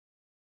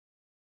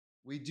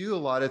We do a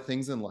lot of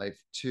things in life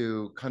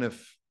to kind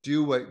of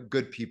do what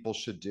good people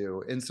should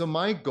do. And so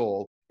my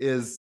goal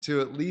is to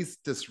at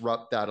least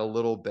disrupt that a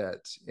little bit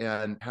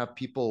and have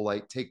people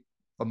like take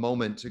a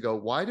moment to go,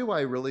 why do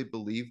I really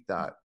believe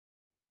that?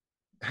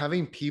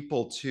 Having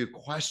people to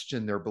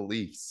question their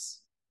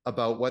beliefs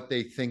about what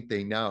they think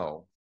they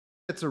know.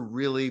 It's a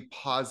really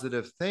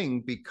positive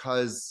thing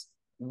because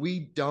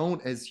we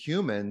don't, as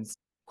humans,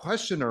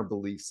 question our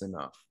beliefs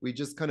enough. We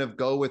just kind of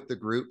go with the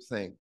group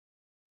thing.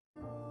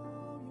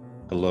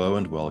 Hello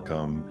and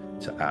welcome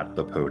to At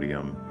the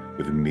Podium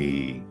with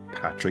me,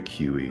 Patrick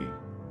Huey.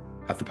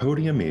 At the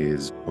Podium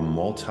is a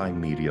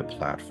multimedia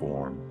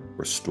platform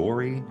where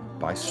story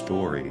by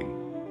story,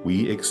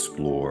 we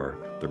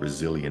explore the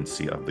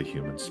resiliency of the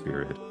human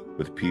spirit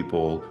with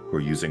people who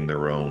are using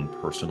their own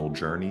personal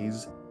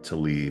journeys to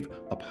leave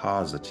a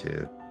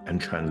positive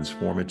and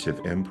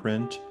transformative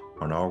imprint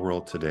on our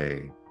world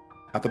today.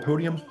 At the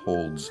Podium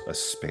holds a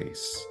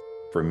space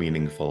for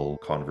meaningful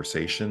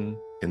conversation,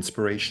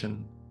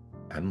 inspiration,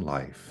 and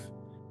life.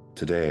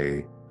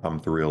 Today, I'm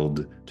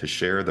thrilled to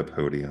share the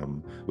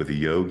podium with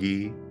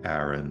Yogi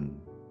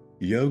Aaron.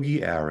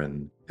 Yogi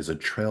Aaron is a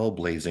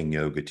trailblazing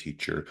yoga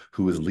teacher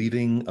who is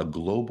leading a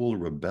global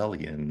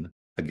rebellion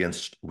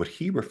against what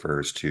he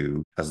refers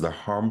to as the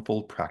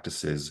harmful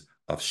practices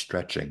of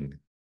stretching.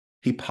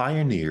 He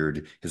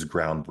pioneered his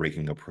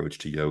groundbreaking approach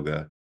to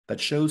yoga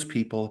that shows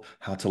people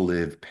how to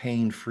live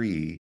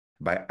pain-free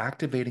by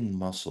activating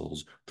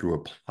muscles through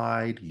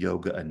applied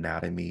yoga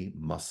anatomy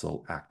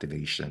muscle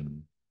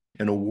activation.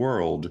 In a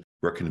world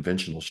where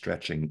conventional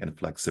stretching and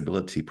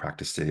flexibility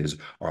practices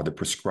are the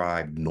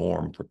prescribed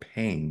norm for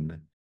pain,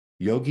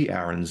 Yogi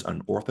Aaron's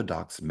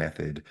unorthodox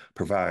method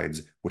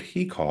provides what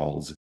he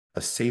calls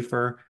a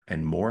safer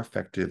and more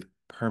effective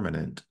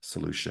permanent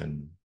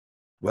solution.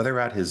 Whether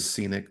at his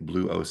scenic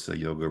Blue Osa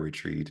yoga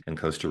retreat in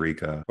Costa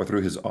Rica or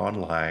through his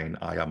online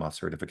Ayama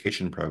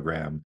certification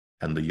program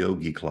and the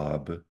Yogi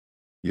Club,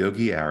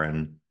 Yogi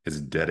Aaron is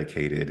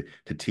dedicated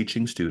to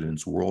teaching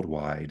students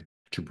worldwide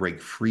to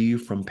break free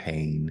from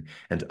pain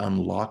and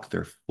unlock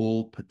their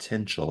full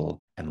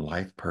potential and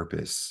life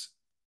purpose.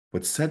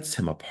 What sets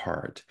him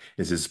apart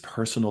is his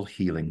personal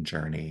healing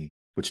journey,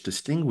 which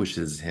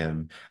distinguishes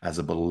him as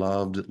a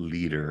beloved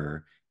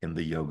leader in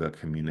the yoga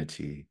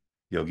community.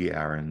 Yogi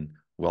Aaron,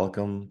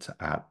 welcome to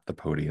At the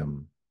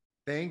Podium.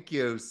 Thank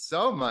you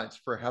so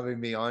much for having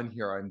me on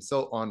here. I'm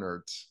so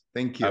honored.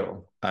 Thank I,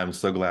 you. I'm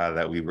so glad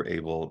that we were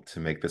able to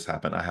make this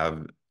happen. I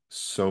have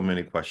so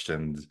many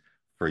questions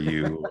for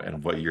you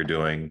and what you're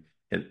doing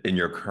in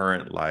your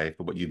current life,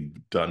 what you've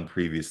done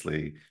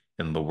previously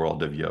in the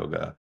world of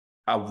yoga.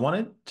 I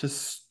wanted to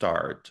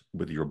start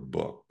with your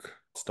book,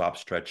 Stop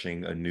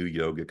Stretching, a New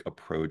Yogic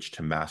Approach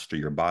to Master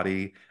Your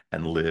Body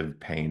and Live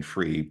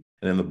Pain-Free.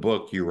 And in the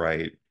book, you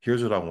write,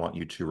 here's what I want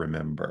you to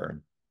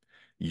remember.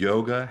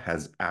 Yoga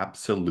has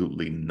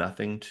absolutely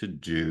nothing to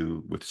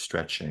do with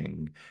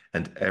stretching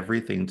and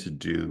everything to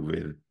do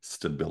with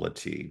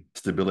stability,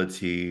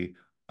 stability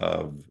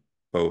of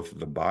both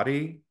the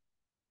body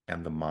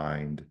and the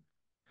mind.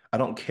 I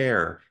don't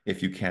care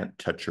if you can't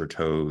touch your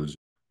toes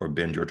or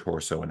bend your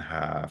torso in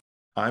half.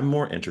 I'm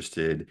more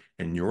interested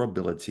in your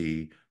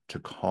ability to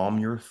calm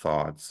your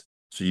thoughts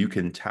so you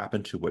can tap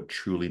into what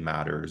truly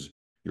matters,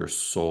 your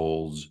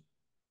soul's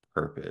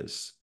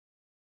purpose.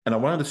 And I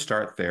wanted to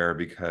start there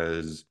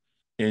because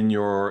in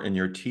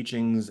your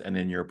teachings and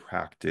in your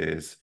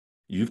practice,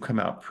 you've come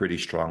out pretty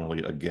strongly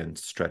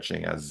against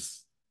stretching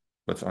as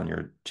what's on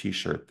your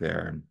t-shirt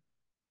there.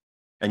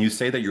 And you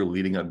say that you're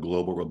leading a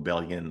global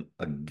rebellion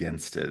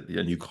against it,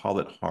 and you call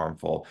it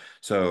harmful.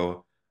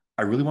 So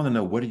I really want to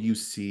know, what do you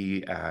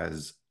see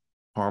as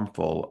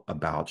harmful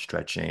about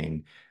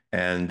stretching?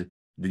 And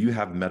do you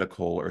have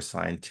medical or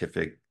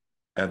scientific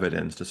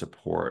evidence to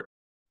support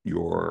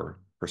your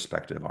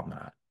perspective on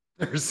that?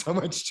 There's so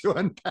much to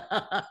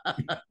unpack.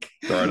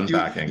 Start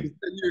unpacking.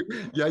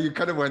 Yeah, you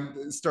kind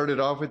of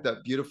started off with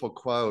that beautiful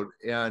quote.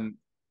 And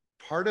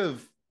part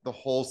of the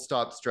whole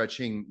stop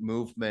stretching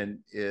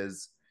movement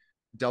is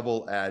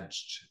double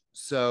edged.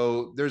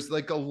 So there's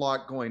like a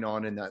lot going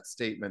on in that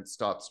statement,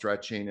 stop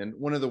stretching. And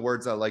one of the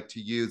words I like to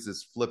use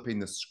is flipping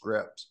the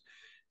script.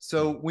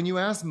 So when you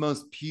ask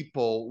most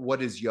people,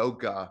 what is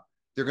yoga?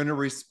 They're going to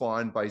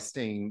respond by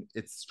saying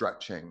it's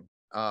stretching.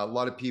 A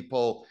lot of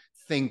people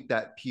think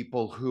that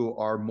people who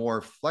are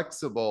more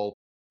flexible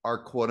are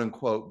quote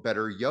unquote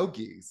better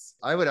yogis.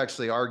 I would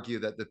actually argue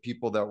that the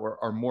people that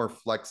are more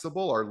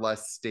flexible are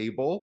less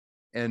stable,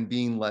 and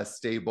being less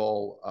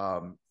stable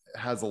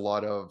has a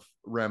lot of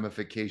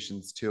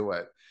ramifications to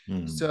it.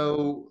 Hmm.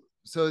 So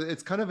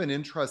it's kind of an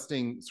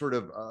interesting sort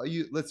of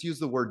let's use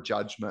the word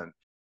judgment.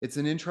 It's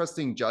an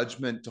interesting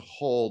judgment to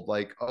hold,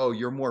 like, oh,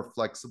 you're more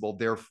flexible,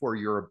 therefore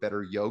you're a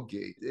better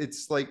yogi.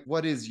 It's like,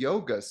 what is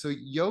yoga? So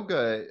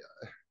yoga,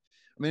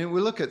 I mean,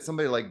 we look at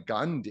somebody like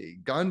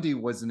Gandhi. Gandhi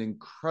was an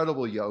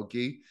incredible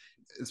yogi.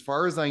 As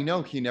far as I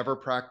know, he never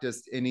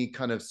practiced any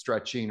kind of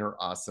stretching or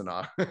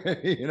asana,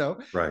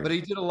 Right. but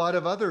he did a lot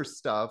of other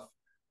stuff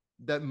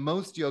that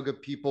most yoga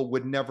people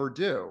would never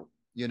do.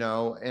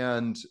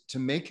 and to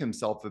make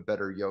himself a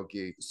better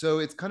yogi. So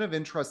it's kind of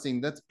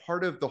interesting. That's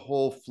part of the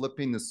whole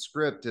flipping the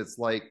script. It's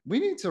like we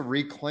need to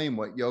reclaim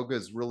what yoga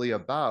is really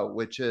about,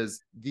 which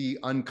is the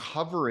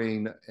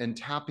uncovering and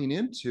tapping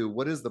into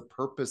what is the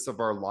purpose of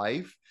our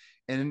life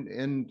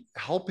and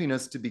helping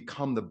us to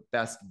become the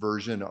best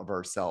version of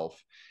ourselves.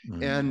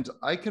 And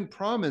I can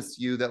promise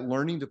you that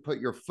learning to put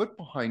your foot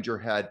behind your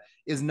head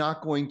is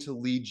not going to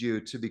lead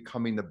you to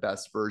becoming the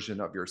best version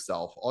of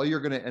yourself. All you're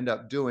going to end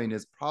up doing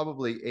is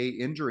probably A,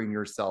 injuring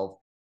yourself,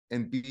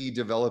 and B,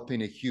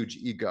 developing a huge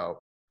ego,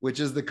 which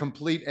is the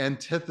complete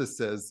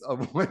antithesis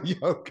of what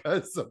yoga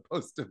is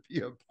supposed to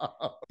be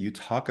about. You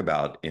talk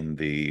about in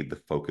the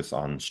focus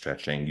on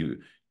stretching,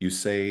 you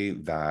say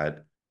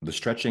that the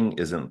stretching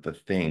isn't the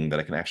thing that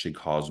it can actually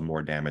cause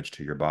more damage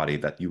to your body,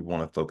 that you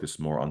want to focus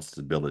more on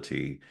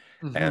stability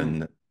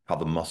and how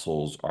the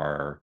muscles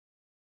are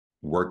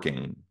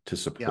working to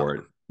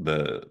support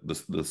the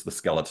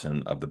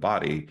skeleton of the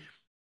body.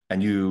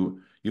 And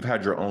you've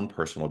had your own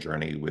personal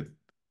journey with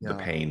the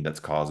pain that's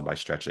caused by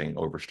stretching,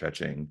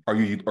 overstretching. Are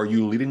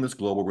you leading this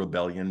global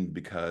rebellion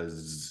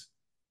because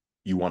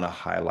you want to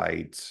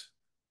highlight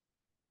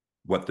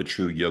what the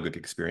true yogic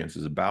experience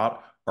is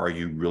about? Or are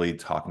you really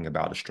talking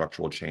about a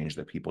structural change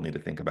that people need to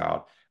think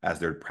about as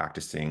they're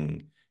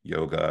practicing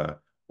yoga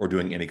or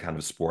doing any kind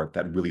of sport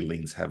that really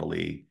leans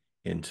heavily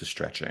into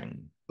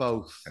stretching?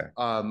 Both. Okay.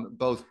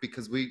 Both,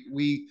 because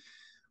we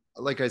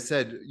like I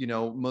said,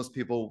 most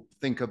people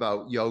think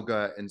about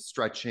yoga and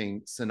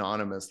stretching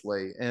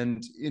synonymously.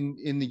 And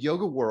in the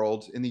yoga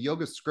world, in the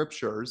yoga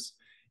scriptures,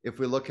 if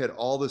we look at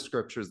all the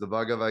scriptures, the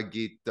Bhagavad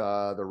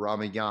Gita, the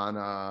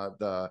Ramayana,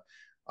 the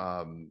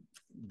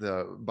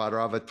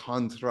Bhairava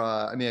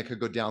Tantra, I mean, I could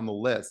go down the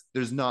list.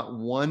 There's not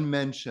one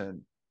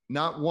mention,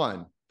 not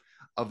one,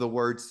 of the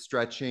words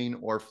stretching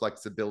or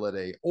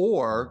flexibility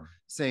or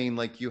saying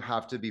like you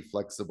have to be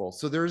flexible.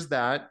 So there's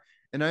that.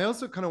 And I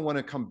also kind of want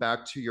to come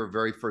back to your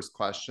very first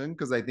question,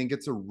 because I think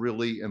it's a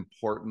really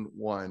important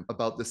one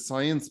about the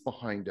science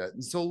behind it.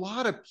 And so a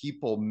lot of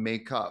people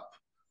make up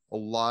a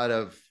lot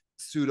of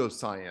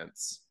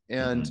pseudoscience.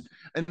 And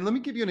let me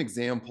give you an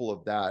example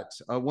of that.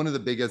 One of the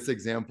biggest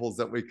examples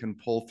that we can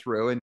pull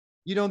through. And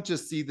you don't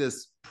just see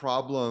this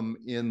problem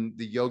in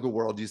the yoga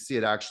world, you see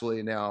it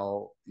actually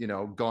now,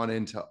 gone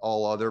into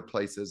all other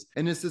places.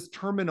 And it's this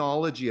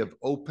terminology of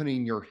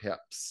opening your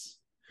hips.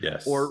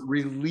 Yes. Or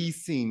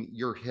releasing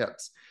your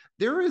hips.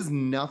 There is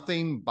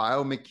nothing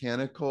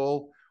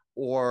biomechanical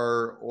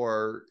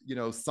or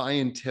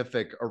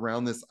scientific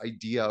around this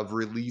idea of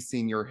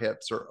releasing your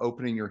hips or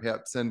opening your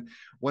hips. And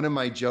one of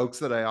my jokes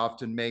that I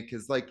often make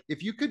is like,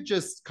 if you could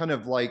just kind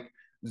of like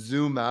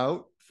zoom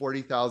out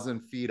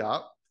 40,000 feet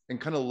up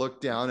and kind of look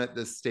down at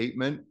this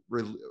statement,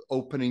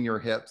 opening your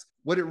hips,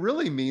 what it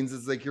really means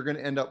is like you're going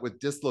to end up with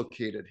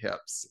dislocated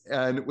hips,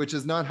 and which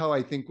is not how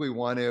I think we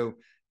want to,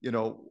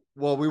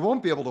 we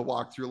won't be able to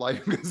walk through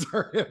life because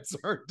our hips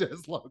are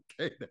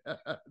dislocated.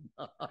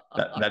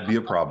 That'd be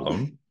a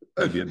problem.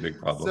 That'd be a big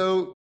problem.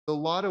 So a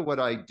lot of what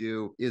I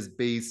do is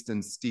based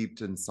and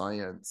steeped in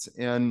science.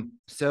 And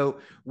so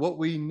what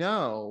we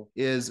know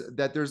is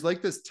that there's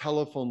like this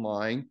telephone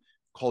line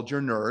called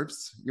your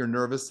nerves, your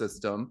nervous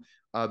system,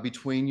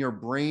 between your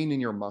brain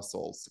and your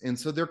muscles. And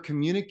so they're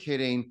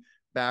communicating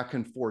back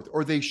and forth,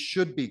 or they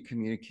should be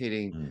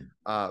communicating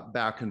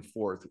back and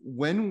forth.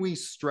 When we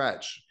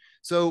stretch,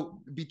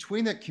 so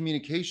between that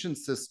communication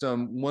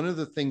system, one of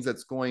the things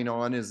that's going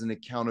on is an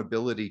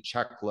accountability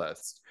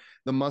checklist.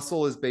 The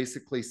muscle is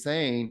basically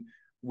saying,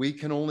 we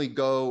can only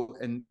go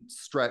and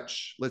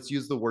stretch, let's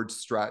use the word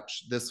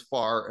stretch, this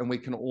far, and we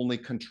can only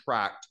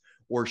contract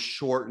or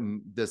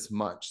shorten this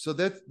much. So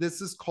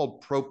this is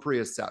called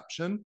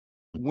proprioception.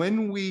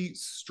 When we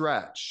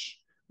stretch,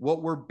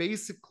 what we're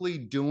basically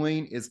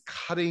doing is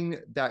cutting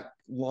that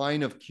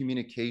line of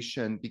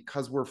communication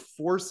because we're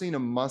forcing a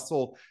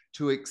muscle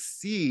to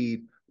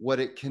exceed what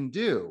it can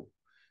do.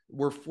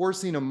 We're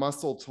forcing a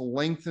muscle to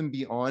lengthen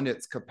beyond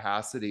its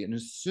capacity. And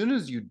as soon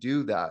as you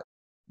do that,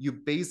 you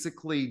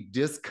basically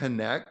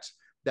disconnect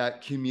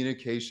that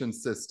communication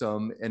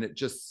system and it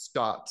just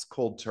stops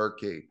cold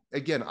turkey.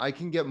 Again, I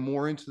can get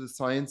more into the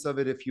science of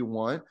it if you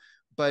want,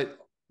 but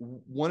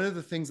one of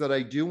the things that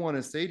I do want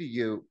to say to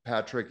you,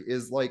 Patrick,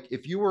 is like,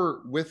 if you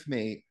were with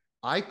me,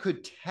 I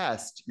could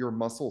test your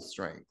muscle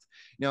strength.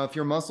 Now, if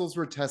your muscles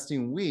were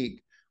testing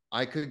weak,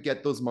 I could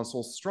get those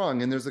muscles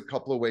strong. And there's a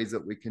couple of ways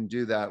that we can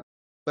do that.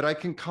 But I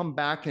can come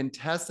back and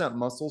test that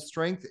muscle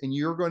strength, and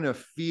you're going to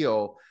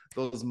feel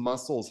those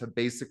muscles have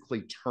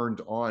basically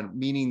turned on,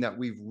 meaning that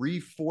we've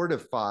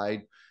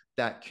refortified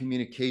that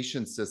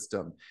communication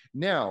system.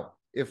 Now,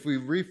 if we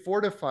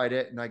refortified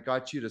it and I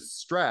got you to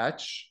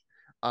stretch,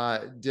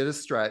 did a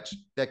stretch,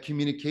 that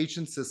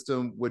communication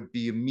system would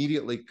be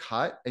immediately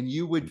cut, and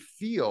you would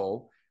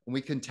feel, and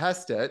we can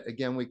test it.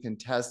 Again, we can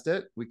test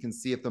it. We can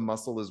see if the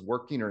muscle is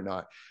working or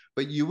not.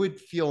 But you would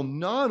feel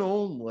not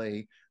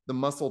only the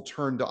muscle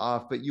turned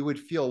off, but you would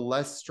feel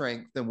less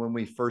strength than when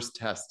we first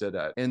tested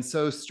it. And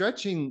so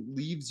stretching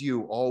leaves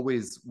you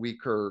always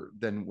weaker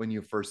than when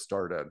you first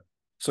started.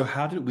 So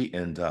how did we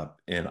end up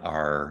in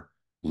our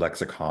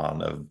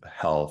lexicon of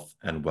health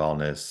and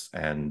wellness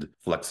and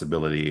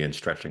flexibility and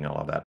stretching and all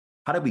of that?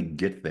 How did we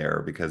get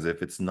there? Because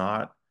if it's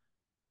not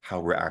how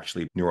we're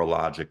actually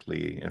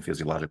neurologically and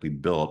physiologically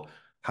built,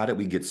 how did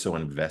we get so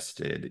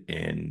invested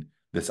in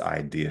this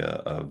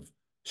idea of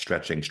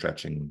stretching,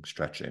 stretching,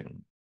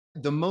 stretching?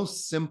 The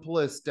most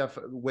simplest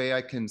way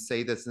I can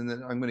say this, and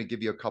then I'm going to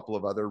give you a couple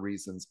of other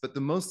reasons, but the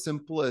most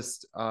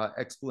simplest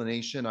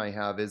explanation I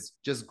have is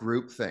just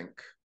groupthink.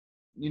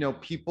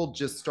 People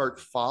just start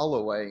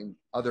following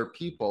other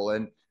people.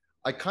 And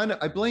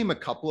I blame a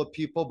couple of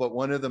people, but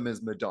one of them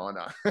is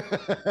Madonna.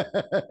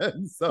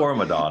 Poor And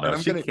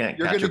Madonna, she can't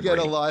you're catch gonna a get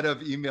a break. lot of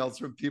emails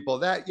from people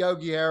that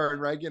Yogi Aaron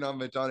ragging on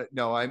Madonna.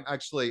 No, I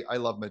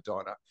love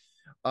Madonna.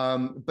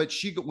 But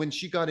when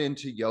she got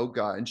into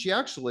yoga, and she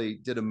actually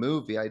did a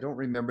movie, I don't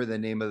remember the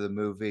name of the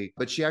movie,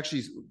 but she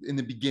actually, in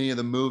the beginning of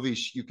the movie,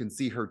 you can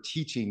see her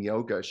teaching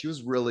yoga. She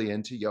was really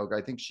into yoga.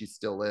 I think she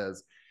still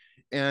is.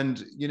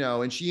 And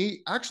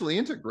she actually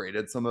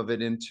integrated some of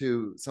it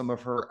into some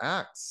of her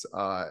acts,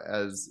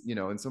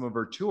 in some of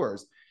her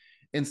tours.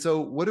 And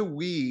so, what do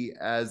we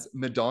as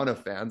Madonna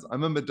fans?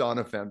 I'm a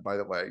Madonna fan, by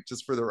the way,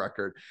 just for the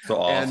record.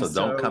 So And also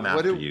don't so, come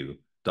after you.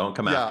 Don't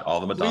come yeah, after all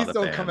the please Madonna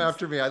don't come fans.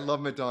 after me. I love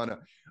Madonna.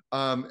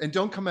 And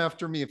don't come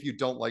after me if you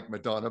don't like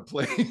Madonna,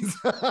 please.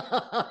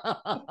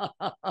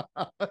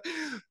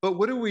 But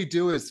what do we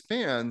do as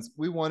fans?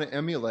 We want to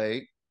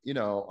emulate,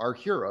 our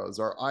heroes,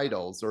 our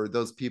idols, or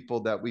those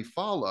people that we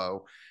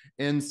follow.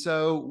 And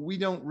so we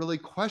don't really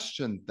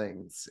question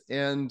things.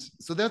 And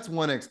so that's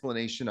one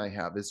explanation I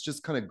have. It's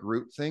just kind of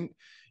groupthink.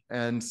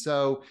 And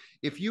so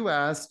if you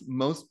asked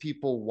most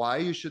people why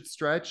you should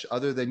stretch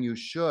other than you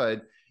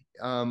should,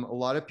 a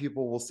lot of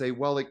people will say,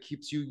 well, it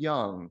keeps you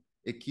young,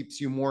 it keeps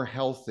you more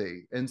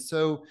healthy. And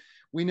so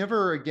we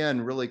never,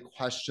 again, really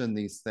question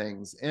these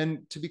things.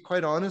 And to be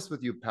quite honest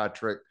with you,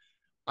 Patrick,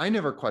 I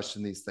never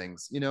question these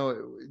things.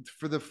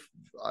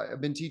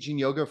 I've been teaching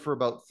yoga for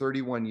about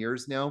 31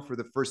 years now. For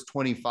the first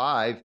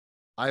 25,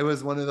 I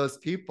was one of those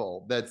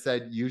people that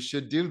said, you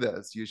should do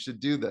this, you should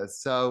do this.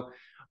 So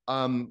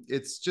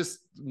it's just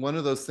one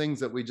of those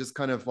things that we just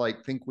kind of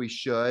like think we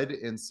should.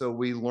 And so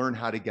we learn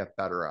how to get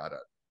better at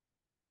it.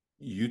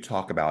 You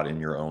talk about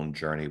in your own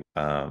journey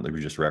that we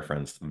just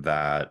referenced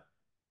that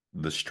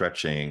the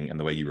stretching and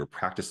the way you were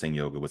practicing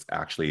yoga was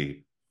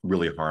actually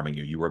really harming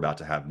you. You were about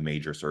to have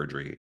major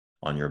surgery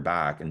on your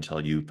back until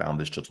you found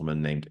this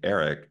gentleman named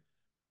Eric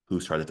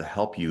who started to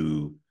help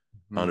you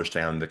Mhm.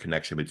 understand the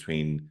connection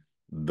between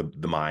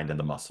the mind and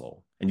the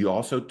muscle. And you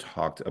also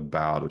talked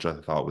about, which I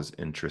thought was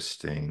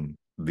interesting,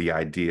 the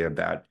idea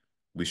that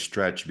we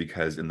stretch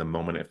because in the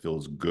moment it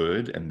feels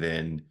good, and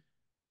then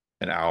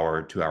an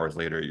hour, 2 hours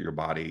later, your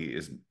body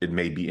it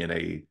may be in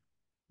a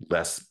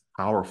less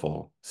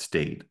powerful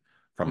state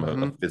from a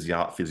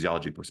Mhm.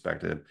 physiology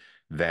perspective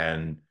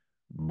than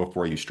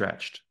before you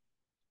stretched.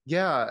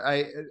 Yeah,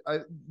 I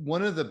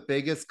one of the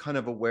biggest kind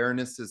of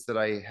awarenesses that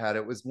I had,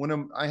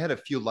 I had a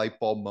few light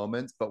bulb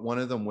moments, but one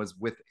of them was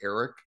with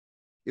Eric.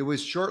 It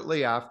was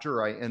shortly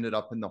after I ended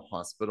up in the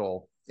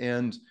hospital,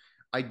 and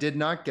I did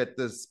not get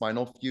the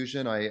spinal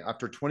fusion.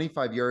 After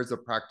 25 years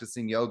of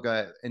practicing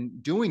yoga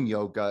and doing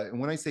yoga, and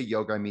when I say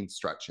yoga, I mean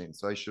stretching.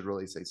 So I should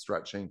really say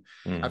stretching.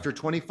 Mm. After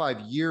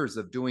 25 years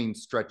of doing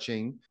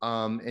stretching,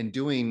 and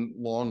doing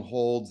long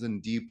holds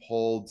and deep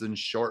holds and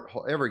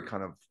every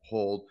kind of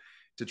hold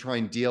to try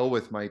and deal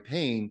with my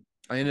pain,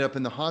 I ended up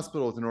in the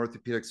hospital with an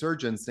orthopedic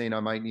surgeon saying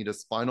I might need a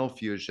spinal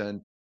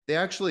fusion. They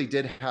actually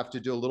did have to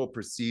do a little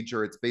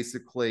procedure. It's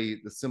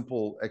basically, the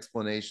simple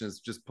explanation is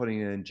just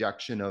putting an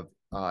injection of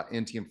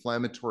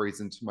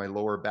anti-inflammatories into my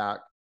lower back,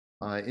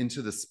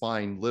 into the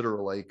spine,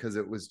 literally, because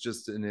it was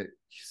just a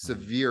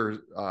severe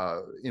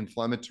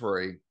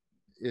inflammatory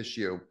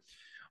issue.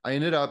 I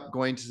ended up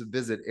going to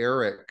visit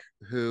Eric,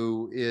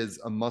 who is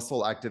a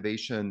muscle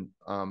activation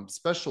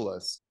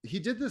specialist. He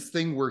did this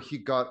thing where he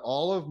got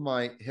all of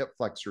my hip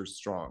flexors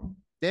strong.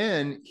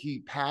 Then he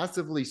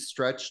passively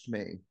stretched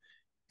me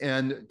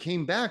and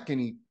came back,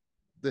 and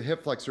the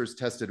hip flexors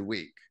tested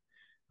weak.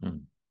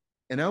 Mm.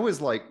 And I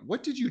was like,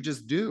 what did you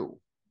just do?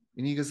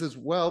 And he says,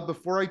 well,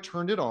 before I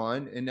turned it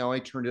on and now I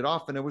turned it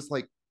off. And I was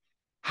like,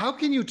 how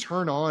can you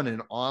turn on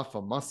and off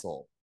a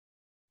muscle?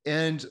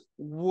 And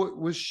what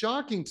was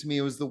shocking to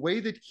me was the way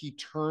that he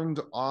turned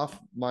off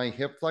my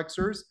hip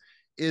flexors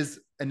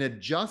is an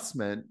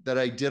adjustment that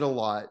I did a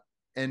lot.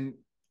 And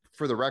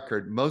for the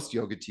record, most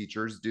yoga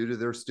teachers do to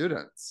their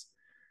students.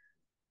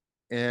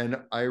 And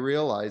I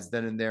realized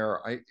then and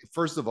there,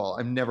 first of all,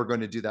 I'm never going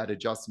to do that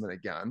adjustment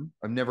again.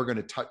 I'm never going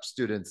to touch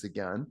students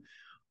again,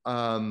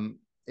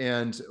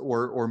 and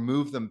or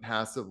move them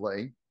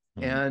passively.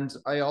 Mm. And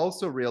I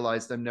also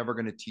realized I'm never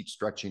going to teach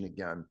stretching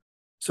again.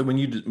 So when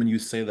you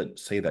say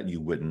that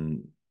you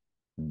wouldn't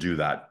do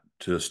that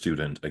to a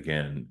student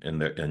again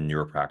in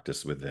your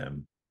practice with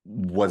them,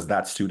 was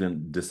that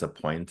student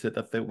disappointed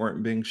that they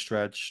weren't being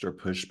stretched or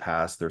pushed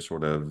past their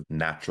sort of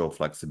natural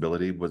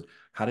flexibility?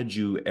 How did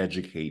you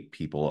educate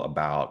people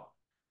about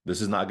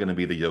this is not going to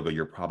be the yoga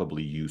you're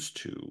probably used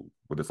to,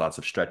 where there's lots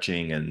of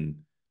stretching and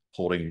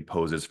holding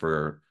poses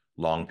for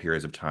long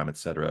periods of time,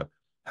 etc.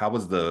 How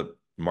was the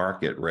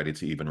market ready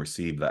to even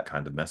receive that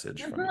kind of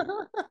message from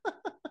you?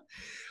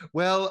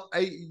 Well,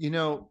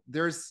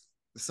 there's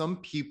some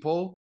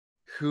people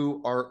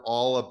who are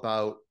all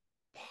about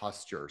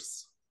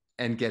postures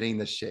and getting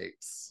the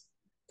shapes.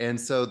 And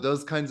so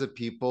those kinds of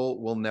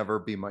people will never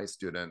be my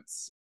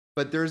students.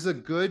 But there's a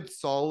good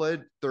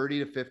solid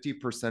 30 to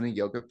 50% of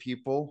yoga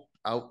people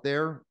out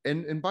there.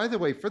 And by the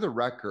way, for the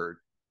record,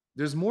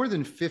 there's more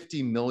than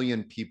 50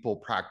 million people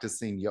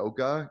practicing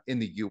yoga in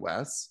the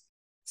US.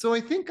 So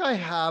I think I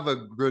have a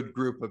good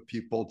group of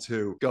people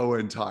to go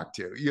and talk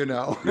to,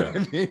 Yeah.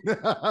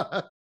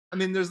 I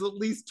mean, there's at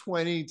least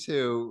 20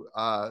 to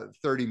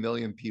 30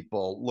 million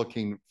people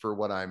looking for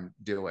what I'm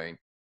doing.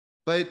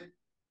 But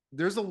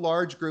there's a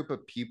large group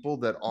of people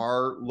that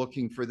are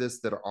looking for this,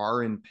 that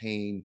are in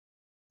pain.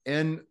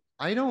 And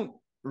I don't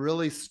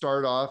really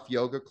start off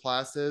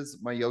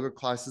my yoga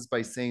classes,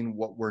 by saying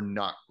what we're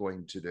not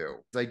going to do.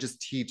 I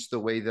just teach the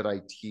way that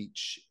I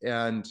teach.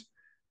 And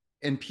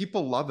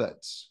people love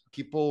it.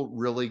 People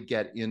really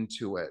get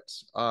into it.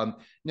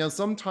 Now,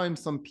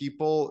 sometimes some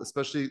people,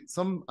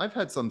 I've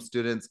had some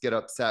students get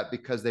upset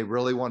because they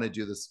really want to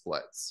do the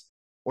splits,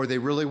 or they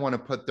really want to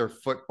put their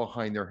foot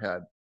behind their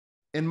head.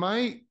 And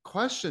my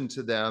question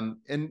to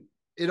them, and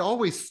it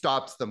always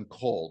stops them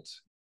cold: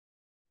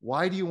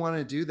 why do you want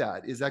to do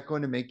that? Is that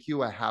going to make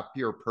you a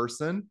happier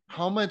person?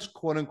 How much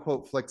quote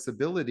unquote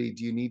flexibility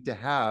do you need to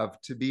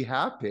have to be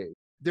happy?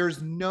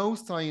 There's no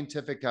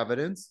scientific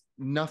evidence,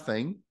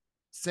 nothing,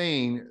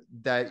 saying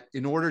that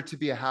in order to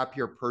be a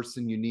happier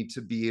person, you need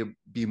to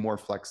be more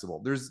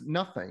flexible. There's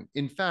nothing.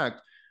 In fact,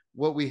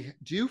 what we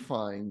do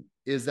find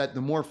is that the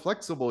more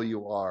flexible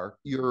you are,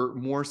 you're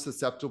more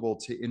susceptible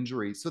to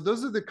injury. So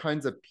those are the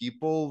kinds of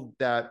people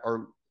that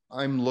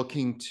I'm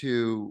looking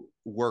to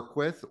work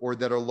with, or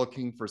that are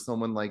looking for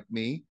someone like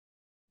me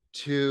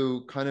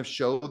to kind of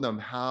show them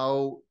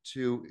how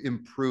to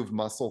improve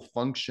muscle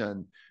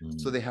function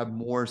so they have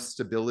more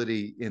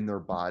stability in their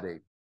body.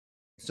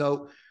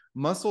 So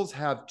muscles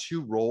have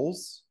two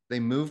roles: they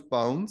move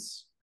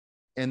bones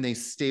and they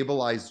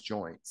stabilize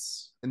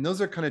joints. And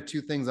those are kind of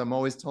two things I'm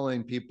always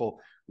telling people: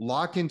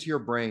 lock into your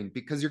brain,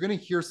 because you're going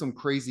to hear some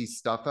crazy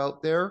stuff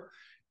out there,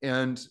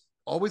 and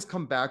always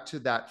come back to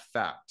that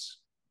fact.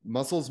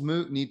 Muscles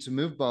need to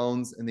move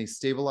bones and they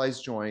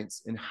stabilize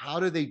joints. And how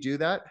do they do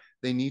that?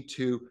 They need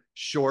to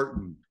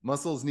shorten.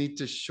 Muscles need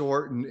to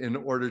shorten in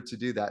order to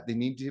do that. They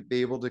need to be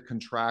able to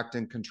contract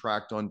and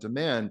contract on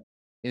demand.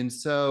 And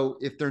so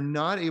if they're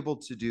not able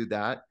to do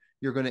that,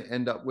 you're going to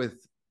end up with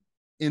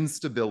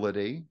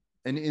instability,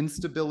 and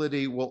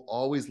instability will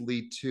always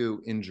lead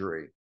to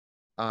injury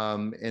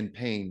and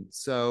pain.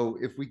 So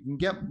if we can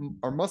get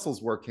our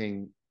muscles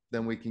working,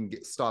 then we can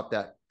stop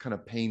that kind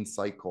of pain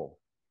cycle.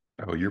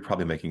 Oh, you're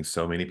probably making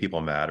so many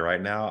people mad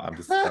right now. I'm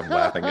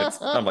laughing.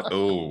 I'm like,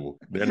 oh,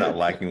 they're not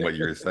liking what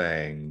you're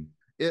saying.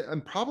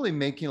 I'm probably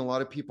making a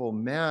lot of people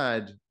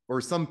mad,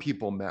 or some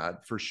people mad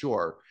for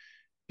sure,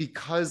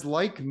 because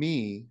like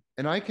me,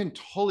 and I can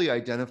totally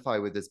identify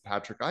with this,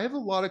 Patrick, I have a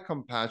lot of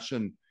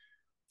compassion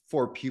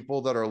for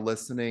people that are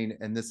listening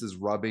and this is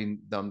rubbing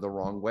them the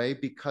wrong way,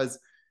 because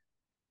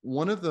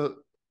one of the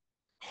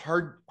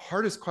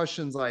hardest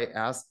questions I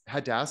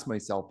had to ask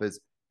myself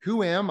is,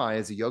 who am I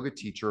as a yoga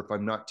teacher if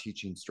I'm not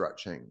teaching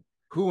stretching?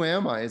 Who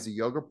am I as a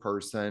yoga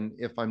person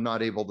if I'm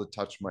not able to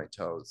touch my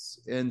toes?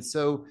 And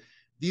so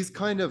these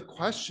kind of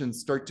questions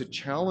start to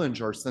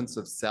challenge our sense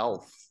of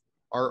self,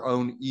 our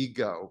own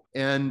ego.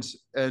 And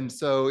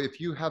so if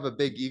you have a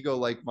big ego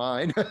like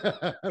mine,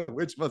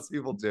 which most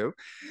people do,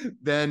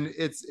 then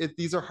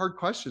these are hard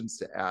questions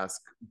to ask.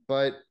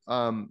 But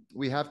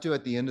we have to,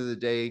 at the end of the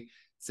day,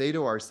 say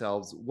to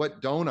ourselves,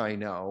 what don't I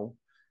know?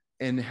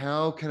 And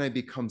how can I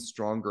become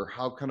stronger?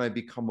 How can I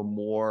become a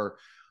more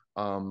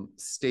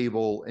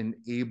stable,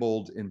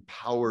 enabled,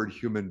 empowered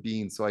human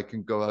being so I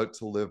can go out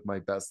to live my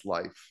best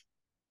life?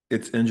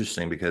 It's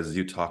interesting because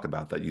you talk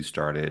about that you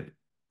started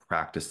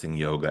practicing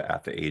yoga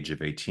at the age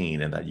of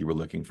 18, and that you were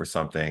looking for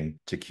something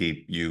to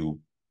keep you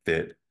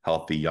fit,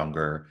 healthy,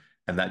 younger,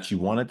 and that you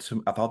wanted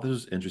to, I thought this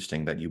was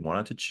interesting, that you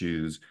wanted to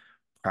choose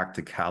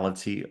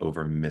practicality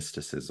over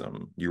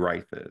mysticism. You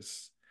write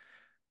this.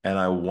 And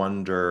I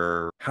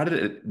wonder, how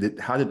did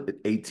at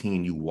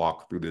 18 you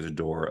walk through this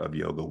door of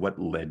yoga?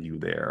 What led you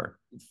there?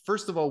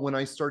 First of all, when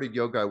I started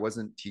yoga, I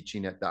wasn't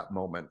teaching at that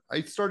moment.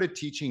 I started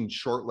teaching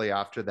shortly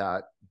after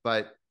that,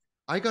 but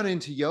I got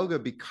into yoga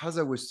because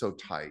I was so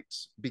tight,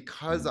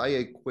 because I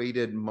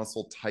equated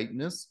muscle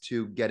tightness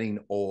to getting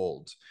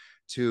old,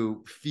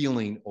 to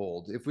feeling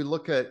old. If we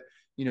look at,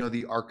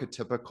 the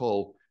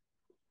archetypical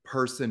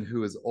person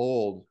who is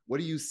old, what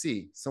do you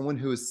see? Someone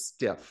who is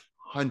stiff,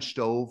 hunched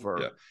over,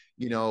 Yeah.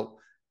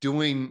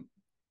 Doing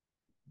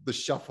the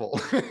shuffle.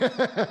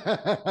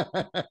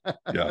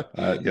 Yeah.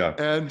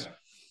 Yeah.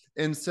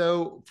 And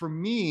so for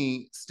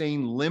me,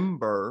 staying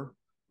limber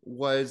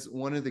was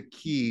one of the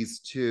keys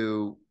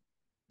to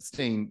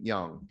staying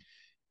young.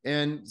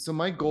 And so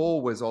my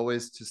goal was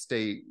always to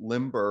stay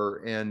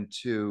limber and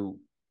to,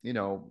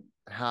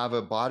 have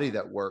a body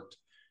that worked.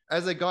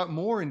 as I got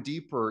more and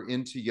deeper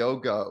into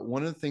yoga,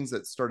 one of the things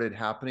that started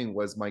happening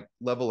was my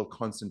level of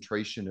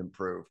concentration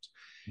improved.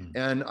 Mm.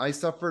 And I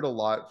suffered a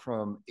lot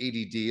from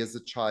ADD as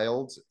a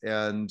child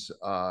and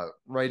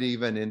right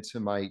even into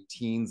my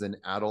teens and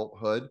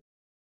adulthood.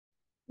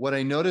 What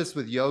I noticed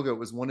with yoga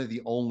was one of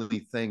the only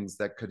things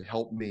that could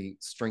help me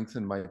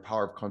strengthen my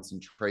power of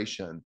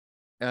concentration.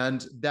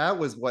 And that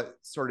was what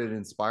started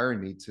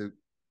inspiring me to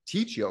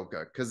teach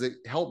yoga because it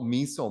helped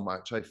me so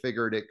much. I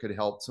figured it could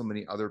help so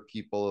many other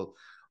people,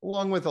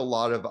 along with a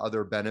lot of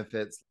other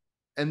benefits.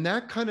 And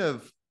that kind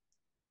of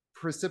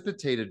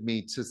precipitated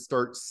me to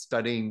start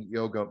studying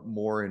yoga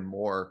more and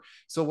more.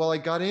 So while I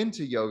got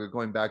into yoga,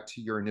 going back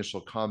to your initial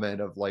comment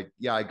of like,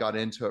 yeah, I got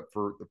into it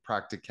for the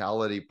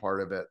practicality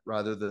part of it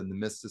rather than the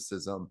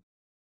mysticism.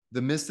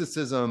 The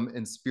mysticism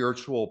and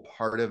spiritual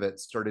part of it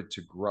started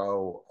to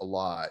grow a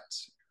lot.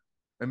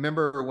 I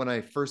remember when I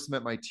first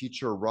met my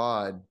teacher,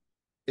 Rod,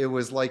 it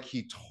was like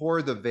he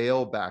tore the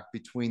veil back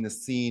between the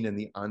seen and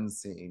the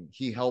unseen.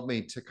 He helped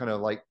me to kind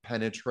of like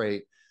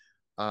penetrate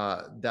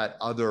that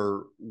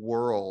other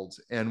world.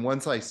 And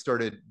once I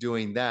started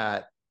doing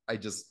that, I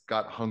just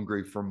got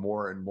hungry for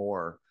more and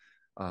more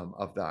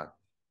of that.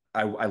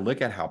 I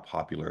look at how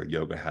popular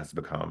yoga has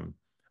become.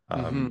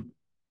 Mm-hmm. Um,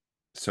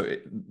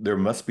 there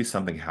must be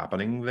something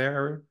happening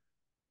there.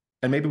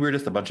 And maybe we're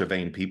just a bunch of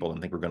vain people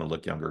and think we're going to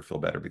look younger, feel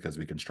better because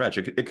we can stretch.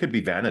 It could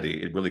be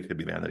vanity. It really could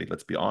be vanity,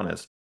 let's be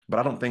honest. But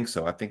I don't think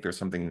so. I think there's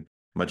something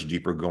much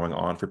deeper going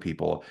on for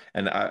people.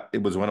 And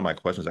it was one of my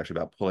questions actually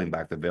about pulling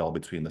back the veil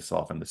between the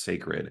self and the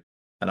sacred.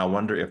 And I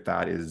wonder if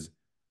that is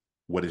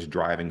what is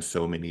driving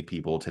so many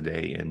people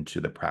today into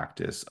the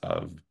practice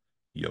of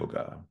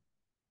yoga.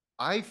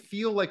 I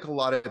feel like a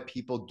lot of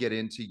people get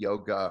into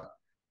yoga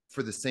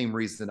for the same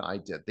reason I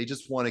did. They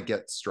just want to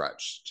get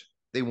stretched.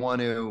 They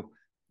want to,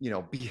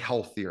 be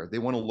healthier. They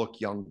want to look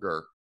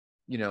younger.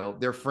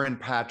 Their friend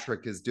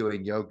Patrick is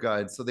doing yoga,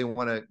 and so they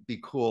want to be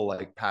cool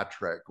like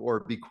Patrick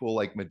or be cool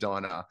like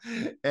Madonna.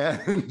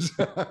 And,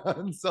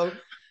 and so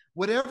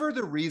whatever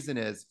the reason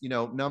is,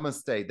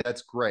 namaste,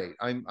 that's great.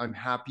 I'm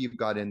happy you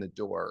got in the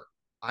door.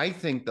 I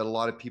think that a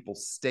lot of people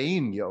stay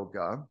in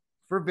yoga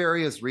for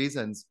various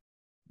reasons,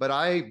 but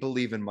I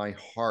believe in my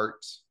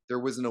heart there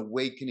was an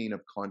awakening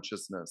of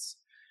consciousness.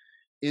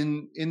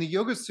 In the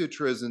Yoga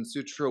Sutras, in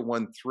Sutra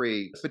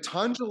 1.3,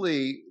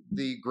 Patanjali,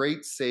 the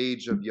great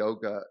sage of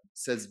yoga,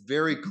 says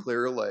very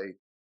clearly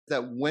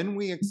that when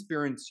we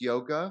experience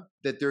yoga,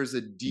 that there's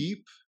a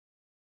deep,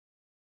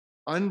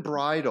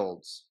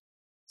 unbridled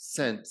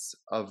sense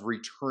of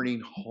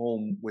returning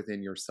home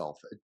within yourself,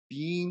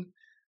 being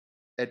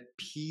at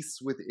peace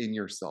within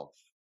yourself.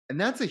 And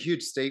that's a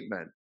huge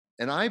statement.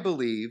 And I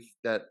believe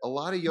that a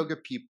lot of yoga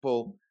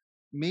people,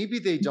 maybe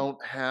they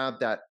don't have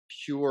that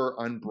pure,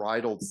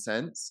 unbridled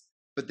sense,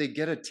 but they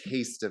get a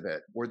taste of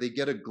it or they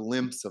get a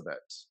glimpse of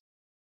it.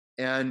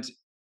 And,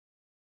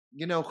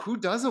 who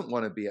doesn't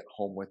want to be at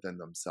home within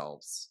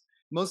themselves?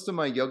 Most of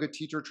my yoga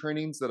teacher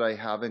trainings that I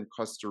have in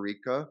Costa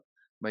Rica,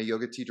 my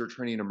yoga teacher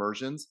training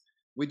immersions,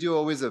 we do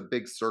always a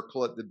big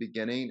circle at the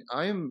beginning.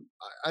 I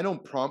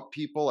don't prompt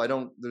people.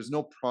 There's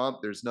no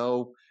prompt. There's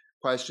no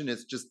question.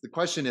 It's just the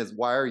question is,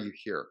 why are you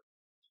here?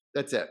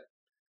 That's it.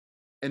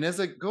 And as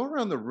I go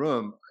around the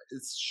room,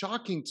 it's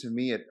shocking to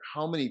me at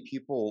how many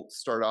people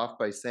start off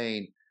by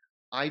saying,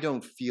 I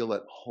don't feel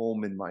at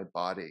home in my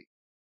body.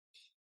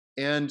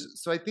 And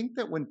so I think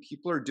that when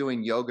people are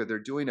doing yoga, they're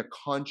doing a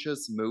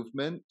conscious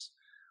movement.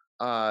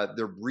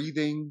 They're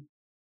breathing,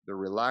 they're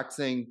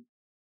relaxing.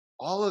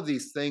 All of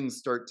these things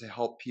start to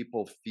help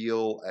people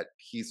feel at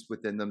peace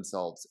within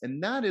themselves.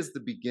 And that is the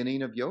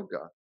beginning of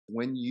yoga.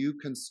 When you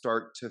can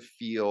start to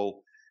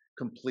feel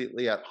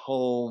completely at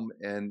home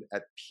and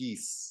at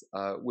peace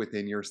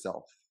within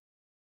yourself.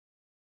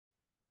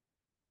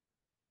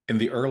 In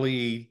the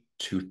early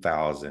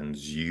 2000s,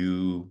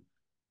 you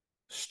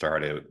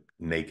started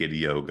naked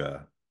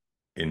yoga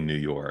in New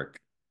York.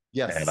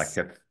 And Yes.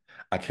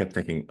 I kept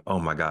thinking, oh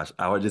my gosh,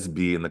 I would just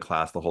be in the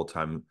class the whole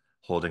time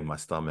holding my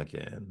stomach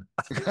in.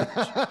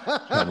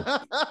 Trying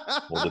to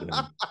hold it in.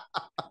 But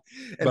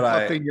And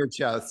puffing your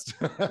chest.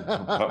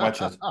 my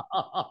chest.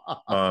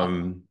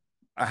 Um,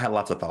 I had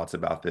lots of thoughts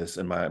about this,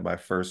 and my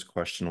first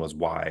question was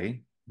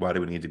why? Why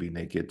do we need to be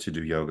naked to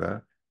do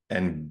yoga?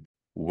 And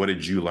what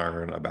did you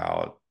learn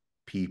about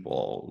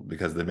people?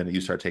 Because the minute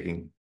you start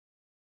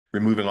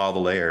removing all the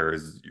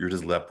layers, you're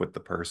just left with the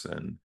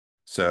person.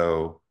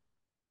 So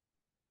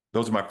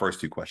those are my first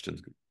two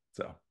questions.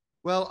 So,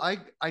 Well,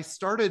 I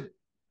started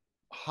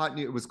hot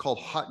nude. It was called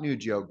hot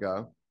nude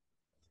yoga.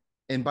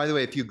 And by the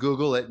way, if you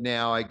Google it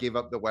now, I gave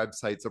up the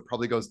website, so it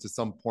probably goes to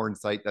some porn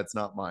site that's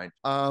not mine.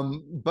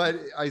 But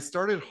I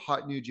started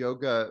hot nude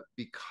yoga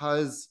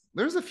because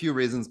there's a few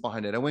reasons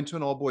behind it. I went to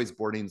an all boys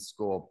boarding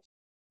school,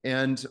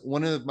 and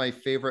one of my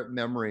favorite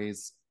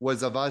memories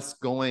was of us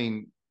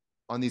going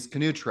on these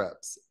canoe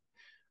trips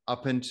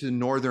up into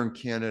northern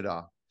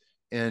Canada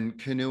and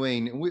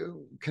canoeing.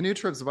 Canoe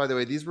trips, by the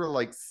way, these were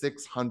like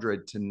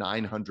 600 to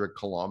 900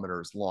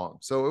 kilometers long.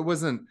 So it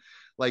wasn't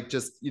like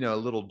just, a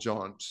little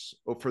jaunt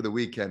for the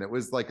weekend. It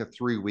was like a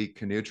 3-week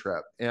canoe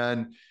trip.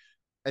 And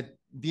at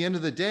the end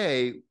of the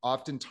day,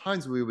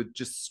 oftentimes we would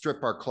just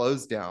strip our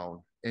clothes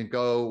down and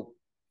go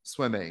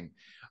swimming.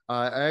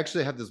 I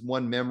actually have this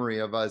one memory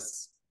of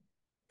us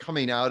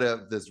coming out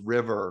of this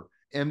river,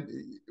 and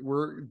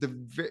we're the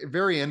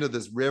very end of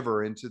this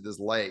river into this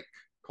lake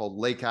called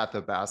Lake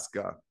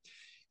Athabasca.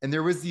 And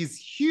there was these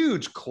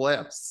huge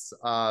cliffs,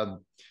 and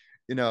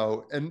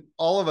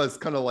all of us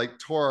kind of like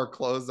tore our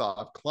clothes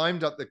off,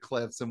 climbed up the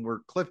cliffs, and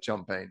were cliff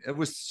jumping. It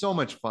was so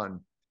much fun.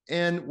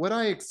 And what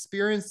I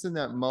experienced in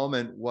that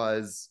moment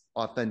was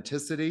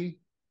authenticity,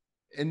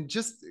 and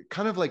just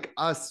kind of like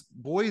us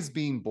boys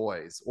being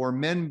boys or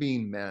men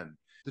being men.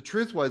 The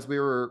truth was, we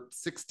were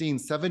 16,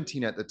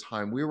 17 at the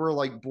time. We were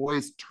like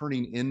boys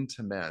turning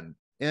into men.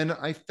 And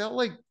I felt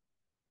like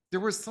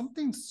there was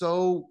something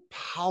so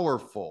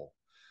powerful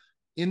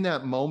in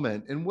that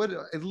moment. And what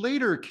I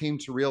later came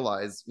to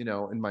realize,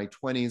 in my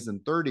 20s and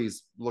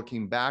 30s,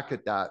 looking back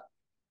at that,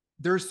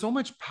 there's so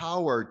much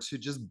power to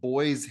just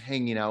boys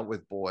hanging out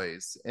with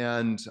boys,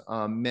 and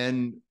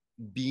men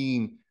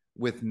being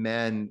with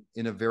men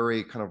in a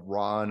very kind of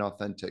raw and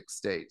authentic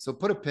state. So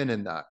put a pin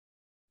in that.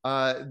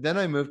 Then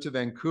I moved to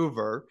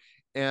Vancouver,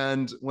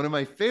 and one of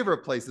my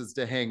favorite places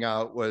to hang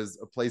out was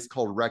a place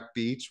called Wreck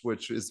Beach,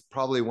 which is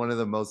probably one of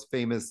the most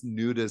famous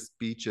nudist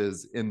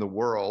beaches in the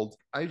world.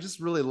 I just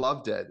really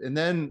loved it. And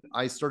then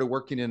I started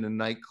working in a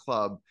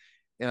nightclub,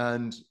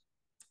 and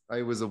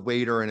I was a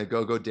waiter and a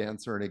go-go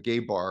dancer in a gay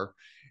bar.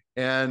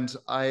 And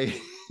I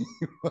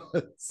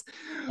was,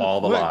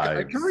 All the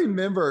I can lives.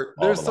 remember,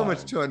 All there's the so much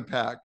lives. to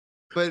unpack.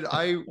 But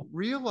I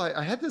realized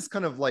I had this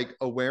kind of like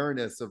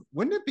awareness of,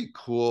 wouldn't it be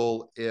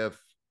cool if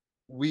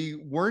we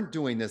weren't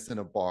doing this in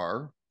a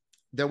bar,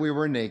 that we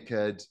were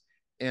naked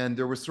and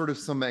there was sort of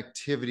some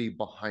activity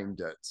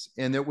behind it,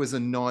 and it was a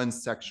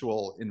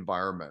non-sexual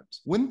environment?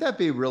 Wouldn't that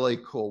be really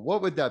cool?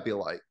 What would that be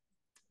like?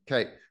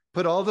 Okay,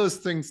 put all those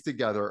things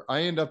together.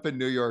 I end up in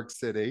New York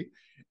City,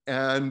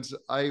 and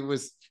I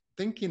was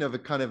thinking of a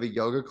kind of a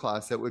yoga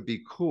class that would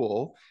be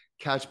cool,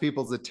 catch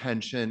people's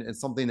attention, and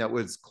something that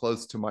was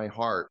close to my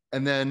heart.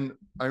 And then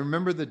I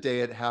remember the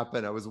day it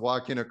happened. I was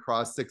walking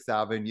across 6th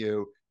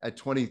Avenue at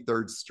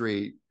 23rd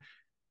Street,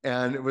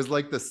 and it was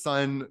like the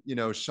sun,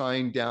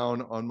 shined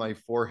down on my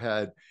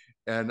forehead,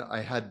 and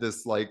I had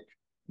this like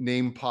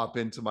name pop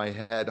into my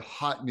head,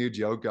 hot nude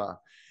yoga.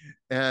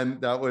 And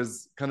that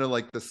was kind of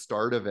like the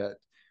start of it.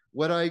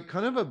 What I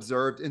kind of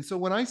observed, and so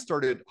when I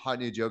started hot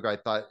nude yoga, I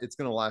thought it's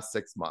going to last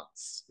 6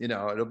 months.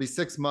 It'll be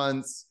 6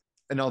 months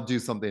and I'll do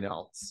something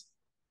else.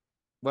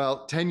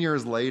 Well, 10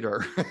 years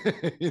later,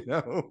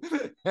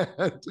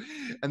 and,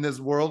 and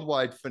this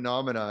worldwide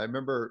phenomena. I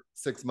remember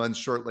 6 months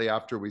shortly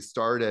after we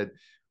started,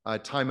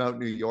 Time Out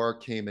New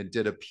York came and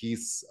did a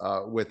piece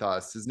with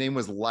us. His name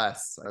was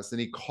Les, and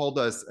he called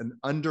us an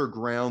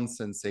underground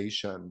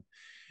sensation.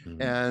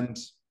 Mm.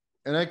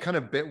 And I kind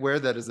of wear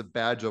that as a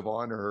badge of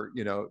honor,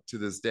 to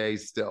this day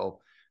still.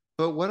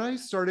 But what I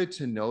started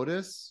to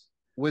notice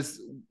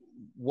was,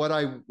 what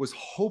I was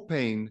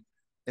hoping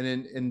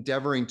and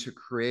endeavoring to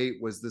create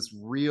was this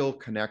real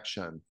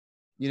connection.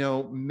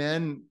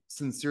 Men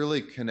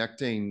sincerely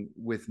connecting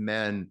with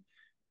men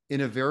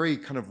in a very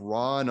kind of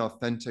raw and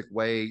authentic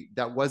way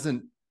that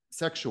wasn't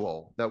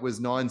sexual, that was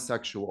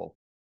non-sexual,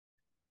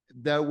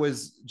 that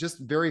was just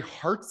very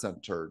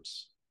heart-centered.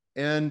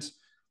 And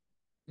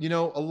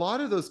a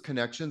lot of those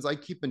connections, I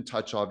keep in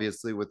touch,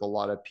 obviously, with a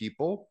lot of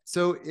people.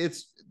 So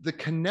it's the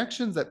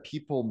connections that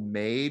people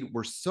made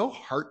were so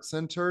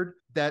heart-centered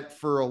that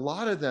for a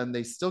lot of them,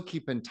 they still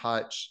keep in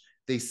touch.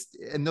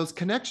 And those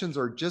connections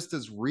are just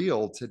as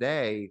real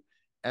today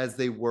as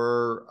they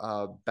were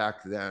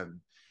back then.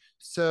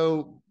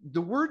 So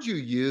the word you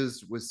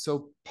used was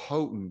so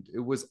potent. It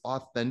was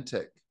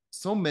authentic.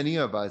 So many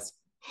of us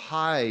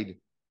hide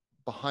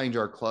behind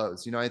our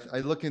clothes. I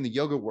look in the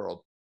yoga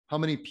world, how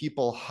many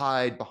people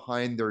hide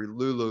behind their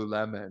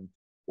Lululemon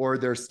or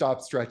their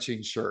stop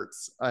stretching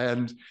shirts.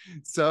 And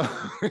so,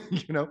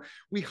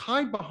 we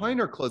hide behind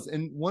our clothes.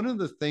 And one of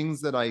the things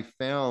that I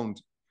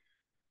found,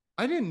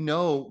 I didn't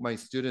know my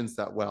students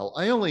that well.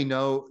 I only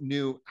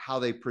knew how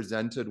they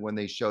presented when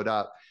they showed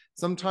up.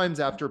 Sometimes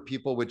after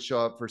people would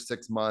show up for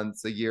 6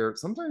 months, a year,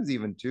 sometimes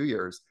even 2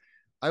 years,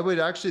 I would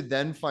actually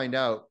then find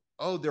out,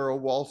 oh, they're a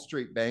Wall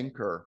Street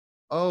banker.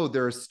 Oh,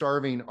 they're a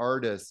starving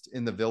artist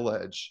in the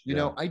village.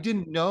 Yeah. I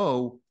didn't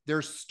know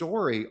their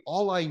story.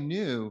 All I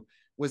knew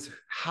was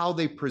how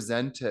they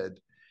presented.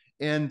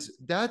 And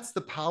that's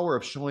the power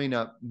of showing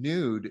up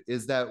nude,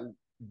 is that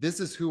this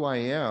is who I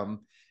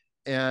am.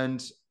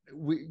 And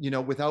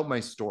without my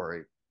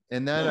story.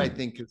 And that, I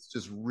think, is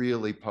just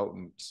really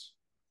potent.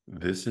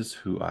 This is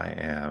who I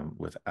am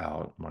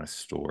without my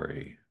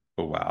story.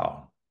 Oh,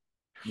 wow.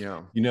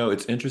 Yeah.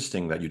 It's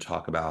interesting that you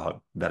talk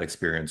about that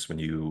experience when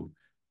you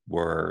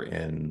were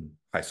in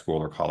high school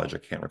or college, I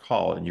can't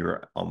recall, and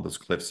you're on those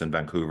cliffs in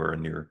Vancouver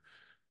and you're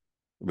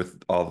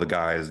with all the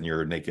guys and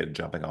you're naked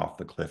jumping off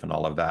the cliff and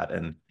all of that.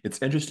 And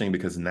it's interesting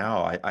because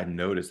now I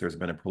notice there's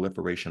been a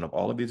proliferation of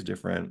all of these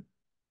different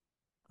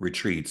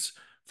retreats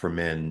for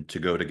men to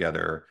go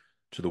together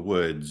to the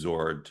woods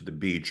or to the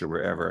beach or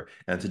wherever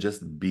and to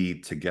just be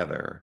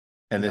together.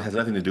 And it Yeah. has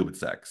nothing to do with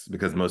sex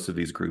because most of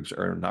these groups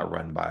are not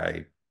run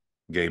by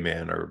gay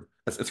men or,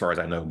 as far as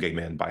I know, gay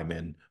men, bi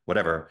men,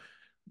 whatever.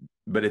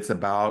 But it's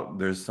about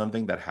there's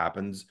something that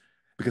happens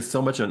because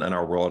so much in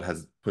our world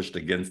has pushed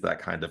against that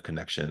kind of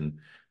connection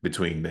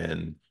between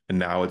men. And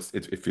now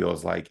it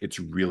feels like it's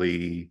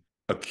really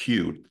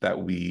acute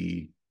that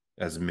we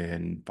as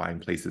men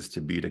find places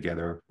to be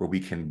together where we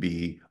can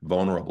be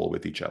vulnerable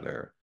with each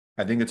other.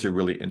 I think it's a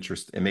really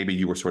interesting, and maybe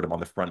you were sort of on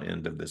the front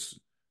end of this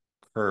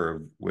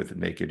curve with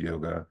naked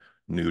yoga,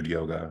 nude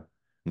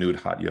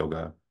hot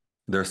yoga.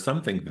 There's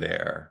something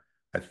there,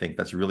 I think,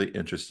 that's really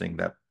interesting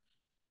that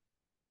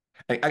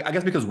I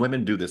guess because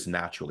women do this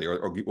naturally,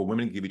 or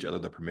women give each other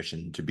the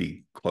permission to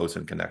be close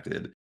and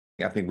connected.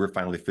 I think we're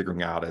finally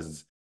figuring out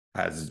as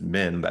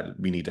men that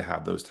we need to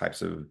have those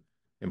types of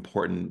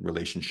important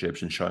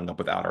relationships and showing up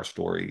without our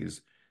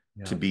stories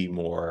to Yeah. be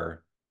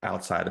more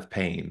outside of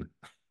pain,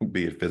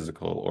 be it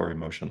physical or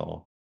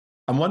emotional.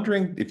 I'm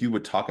wondering if you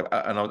would talk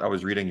about, and I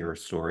was reading your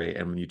story,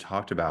 and when you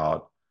talked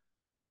about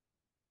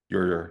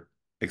your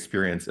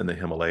experience in the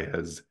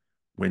Himalayas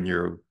when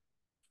your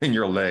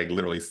leg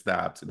literally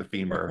snapped, the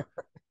femur,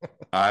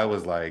 I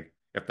was like,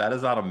 if that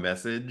is not a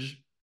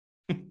message,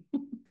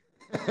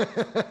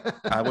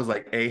 I was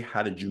like, A,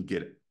 how did you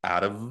get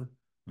out of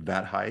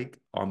that hike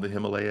on the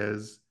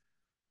Himalayas?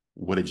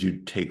 What did you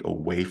take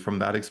away from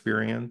that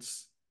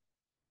experience?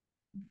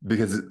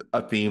 Because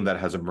a theme that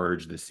has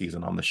emerged this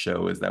season on the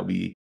show is that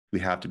we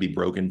have to be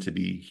broken to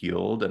be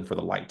healed and for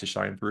the light to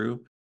shine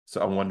through.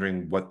 So I'm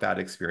wondering what that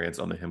experience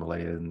on the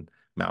Himalayan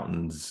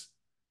mountains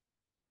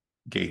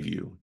gave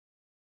you.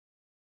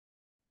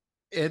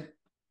 It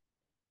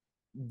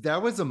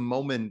that was a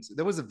moment,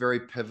 that was a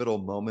very pivotal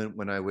moment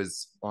when I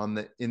was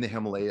in the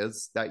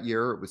Himalayas that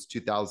year. It was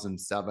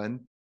 2007.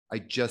 I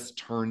just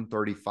turned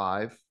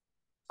 35.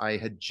 I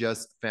had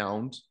just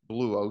found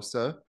Blue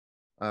Osa,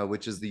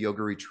 which is the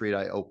yoga retreat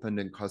I opened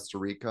in Costa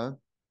Rica.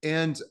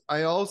 And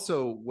I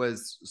also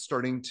was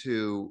starting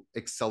to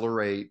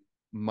accelerate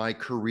my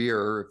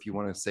career, if you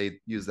want to say,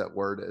 use that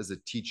word, as a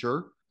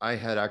teacher. I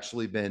had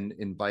actually been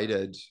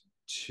invited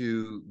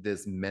to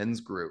this men's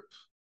group,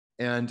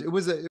 and it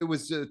was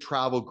a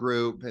travel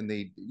group, and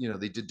they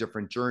did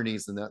different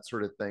journeys and that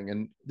sort of thing.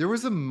 And there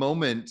was a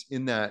moment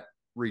in that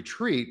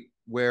retreat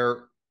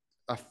where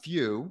a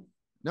few,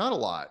 not a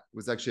lot, it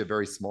was actually a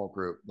very small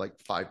group, like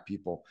 5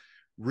 people,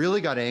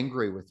 really got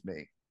angry with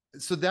me.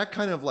 So that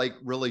kind of like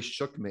really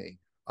shook me,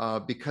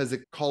 because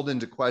it called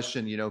into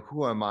question,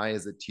 who am I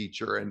as a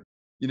teacher? And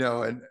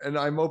and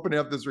I'm opening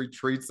up this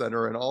retreat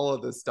center and all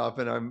of this stuff,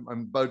 and I'm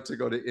about to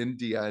go to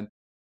India, and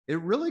it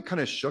really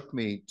kind of shook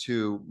me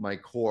to my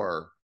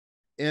core.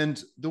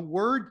 And the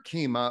word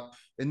came up,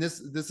 and this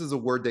is a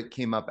word that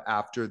came up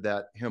after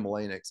that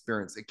Himalayan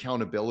experience: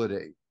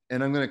 accountability.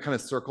 And I'm going to kind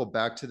of circle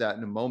back to that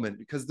in a moment,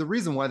 because the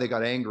reason why they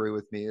got angry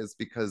with me is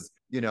because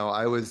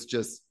I was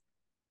just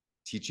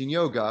teaching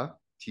yoga,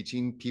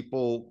 teaching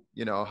people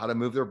how to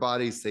move their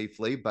bodies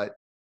safely. But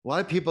a lot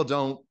of people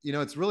don't,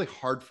 it's really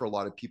hard for a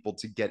lot of people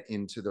to get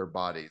into their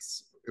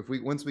bodies.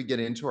 Once we get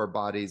into our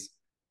bodies,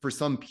 for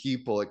some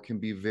people it can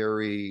be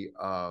very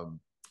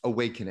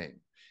awakening,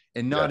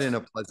 and not in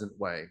Yes. a pleasant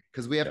way,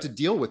 because we have Yeah. to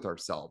deal with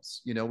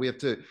ourselves. We have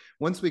to,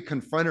 once we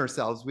confront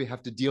ourselves, we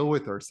have to deal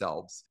with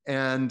ourselves.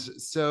 And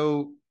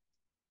so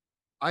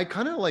I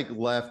kind of like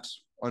left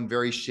on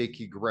very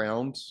shaky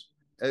ground.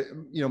 uh,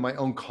 my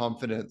own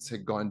confidence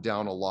had gone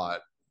down a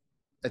lot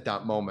at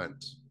that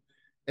moment.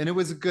 And it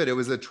was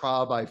a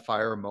trial by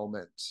fire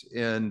moment.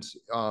 And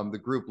the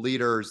group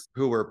leaders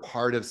who were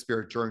part of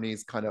Spirit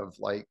Journeys kind of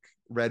like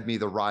read me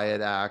the riot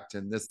act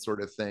and this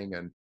sort of thing.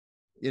 And,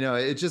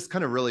 it just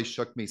kind of really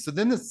shook me. So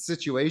then this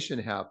situation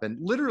happened.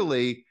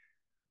 Literally,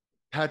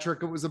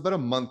 Patrick, it was about a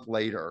month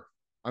later.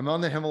 I'm on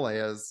the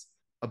Himalayas.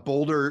 A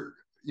boulder,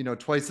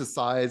 twice the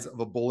size of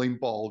a bowling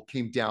ball,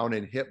 came down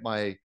and hit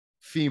my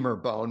femur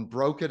bone,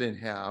 broke it in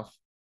half.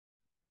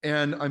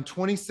 And I'm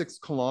 26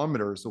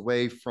 kilometers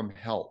away from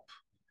help.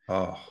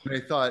 Oh, And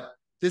I thought,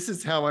 this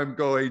is how I'm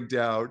going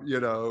down,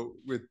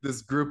 with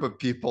this group of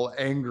people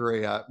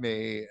angry at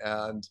me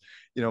and,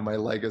 my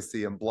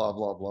legacy and blah,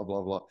 blah, blah,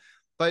 blah, blah.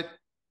 But,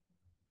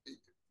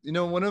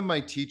 one of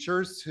my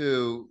teachers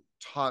who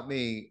taught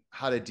me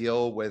how to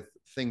deal with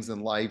things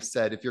in life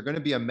said, if you're going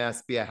to be a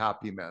mess, be a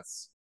happy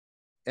mess.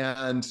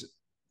 And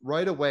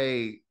right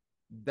away,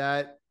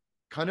 that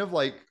kind of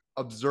like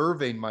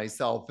observing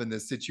myself in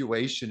this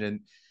situation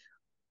and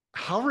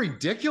how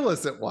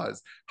ridiculous it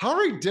was. How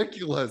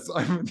ridiculous.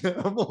 I'm in the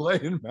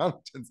Himalayan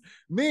mountains.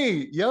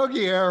 Me,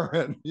 Yogi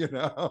Aaron,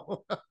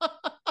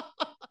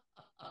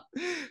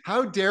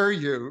 How dare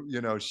you,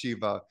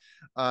 Shiva,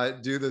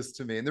 do this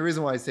to me? And the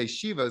reason why I say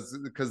Shiva is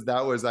because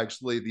that was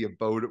actually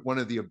one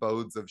of the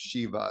abodes of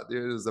Shiva.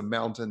 There's a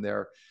mountain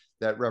there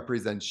that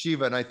represents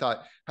Shiva. And I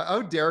thought,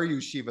 how dare you,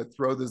 Shiva,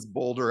 throw this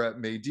boulder at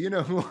me? Do you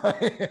know who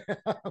I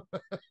am?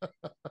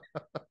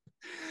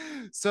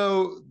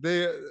 So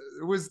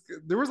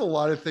there was a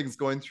lot of things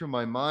going through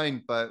my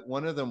mind, but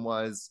one of them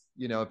was,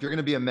 if you're going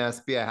to be a mess,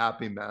 be a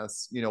happy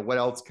mess. What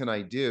else can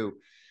I do?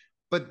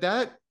 But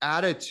that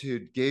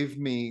attitude gave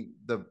me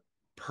the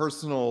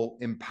personal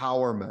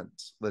empowerment,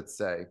 let's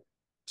say,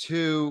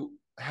 to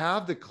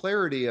have the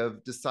clarity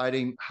of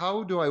deciding,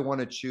 how do I want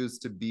to choose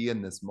to be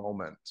in this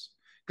moment?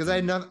 Because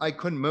I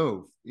couldn't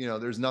move.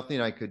 There's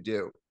nothing I could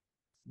do.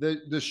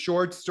 The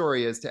short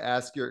story is to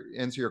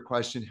answer your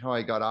question, how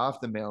I got off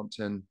the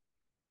mountain.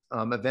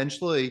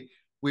 Eventually,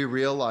 we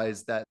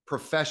realized that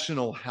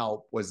professional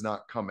help was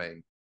not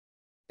coming.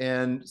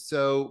 And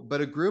so, but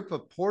a group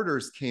of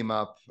porters came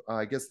up,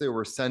 I guess they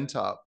were sent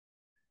up,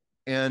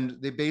 and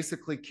they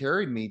basically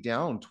carried me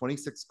down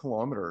 26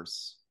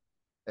 kilometers.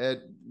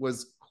 It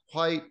was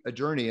quite a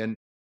journey. And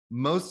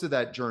most of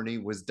that journey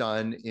was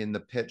done in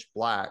the pitch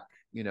black.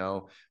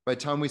 By the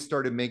time we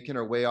started making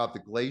our way off the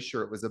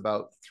glacier, it was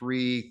about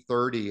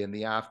 3:30 in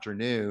the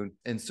afternoon.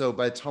 And so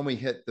by the time we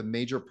hit the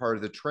major part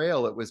of the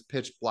trail, it was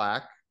pitch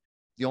black.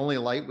 The only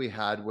light we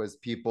had was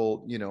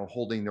people,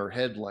 holding their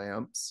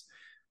headlamps.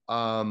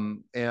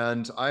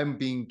 And I'm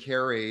being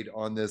carried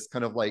on this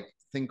kind of like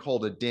thing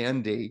called a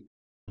dandy,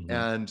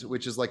 and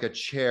which is like a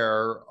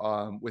chair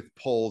with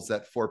poles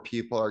that 4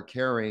 people are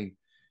carrying.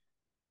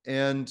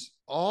 And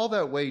all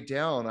that way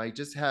down, I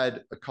just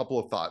had a couple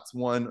of thoughts.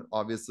 One,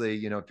 obviously,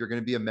 if you're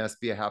going to be a mess,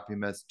 be a happy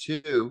mess.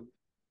 2,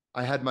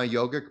 I had my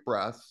yogic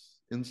breath.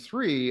 And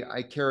 3,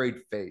 I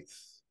carried faith.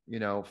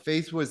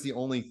 Faith was the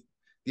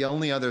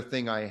only other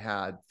thing I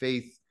had.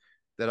 Faith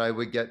that I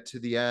would get to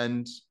the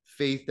end.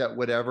 Faith that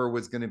whatever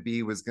was going to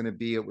be was going to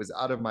be. It was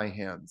out of my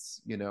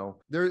hands.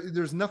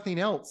 There's nothing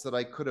else that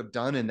I could have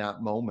done in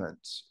that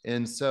moment.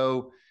 And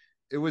so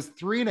it was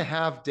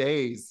 3.5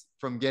 days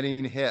from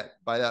getting hit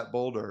by that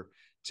boulder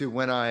to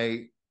when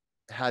I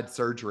had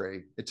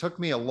surgery. It took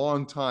me a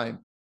long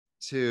time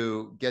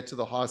to get to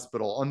the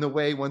hospital. On the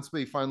way, once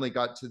we finally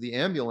got to the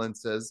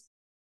ambulances,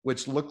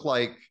 which looked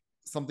like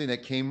something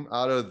that came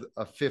out of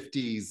a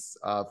 50s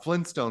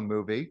Flintstone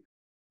movie,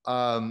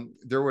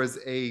 there was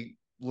a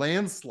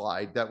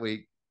landslide that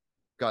we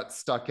got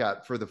stuck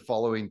at for the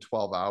following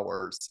 12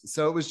 hours.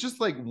 So it was just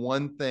like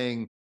one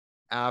thing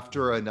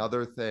after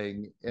another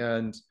thing.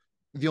 And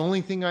the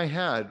only thing I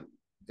had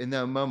in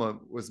that moment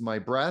was my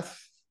breath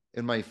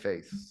and my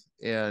faith,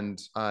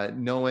 and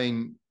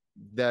knowing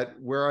that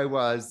where I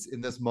was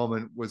in this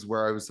moment was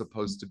where I was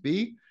supposed to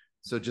be.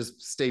 So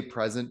just stay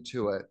present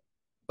to it.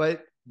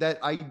 But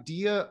that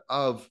idea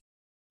of,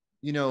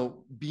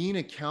 being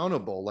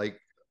accountable, like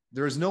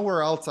there's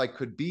nowhere else I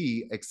could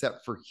be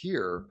except for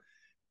here.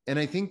 And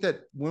I think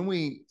that when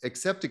we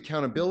accept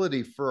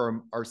accountability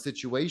for our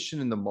situation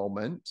in the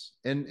moment,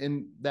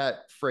 and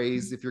that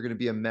phrase, if you're going to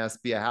be a mess,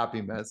 be a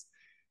happy mess,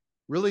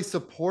 really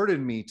supported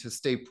me to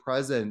stay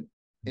present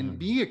and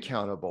be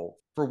accountable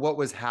for what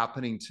was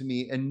happening to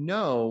me, and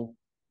know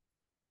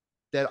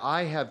that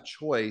I have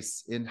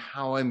choice in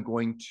how I'm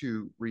going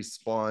to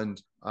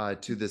respond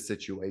to the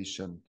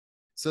situation.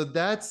 So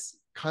that's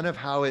kind of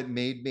how it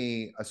made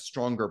me a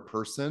stronger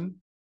person,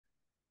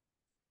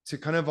 to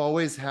kind of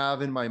always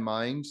have in my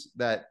mind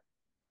that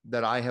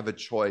I have a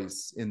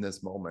choice in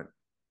this moment.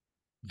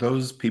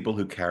 Those people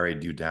who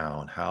carried you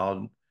down,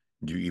 how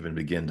do you even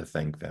begin to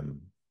thank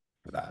them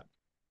for that?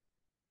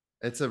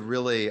 It's a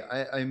really,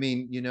 I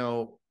mean,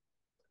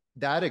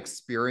 that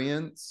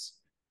experience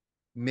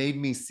made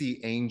me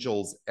see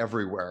angels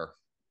everywhere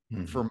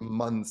for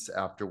months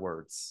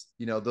afterwards.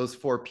 Those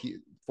four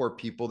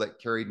people that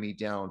carried me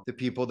down, the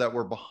people that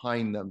were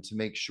behind them to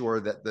make sure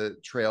that the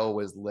trail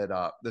was lit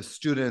up, the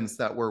students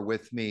that were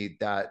with me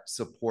that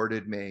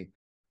supported me.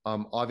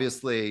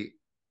 Obviously,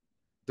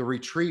 the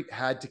retreat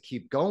had to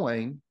keep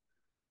going.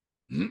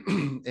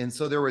 And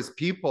so there was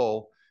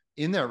people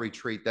in that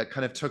retreat that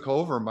kind of took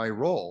over my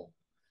role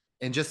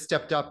and just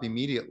stepped up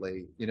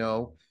immediately,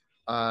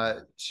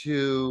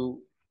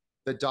 to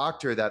the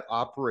doctor that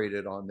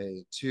operated on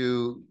me,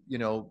 to,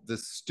 the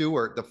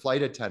steward, the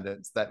flight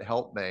attendants that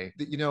helped me.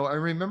 I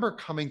remember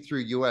coming through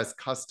US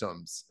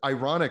Customs.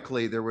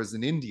 Ironically, there was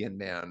an Indian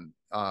man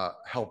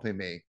helping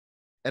me.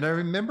 And I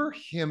remember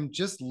him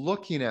just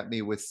looking at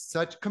me with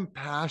such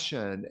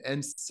compassion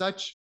and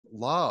such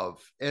love.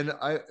 And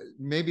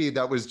maybe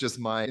that was just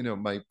my,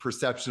 my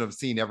perception of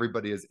seeing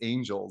everybody as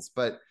angels,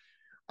 but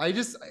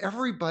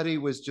everybody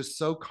was just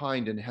so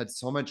kind and had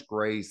so much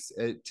grace.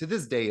 To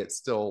this day, it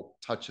still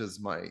touches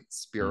my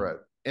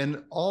spirit.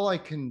 And all I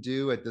can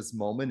do at this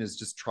moment is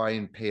just try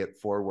and pay it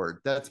forward.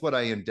 That's what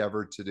I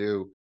endeavor to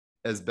do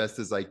as best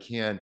as I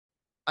can.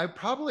 I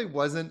probably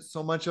wasn't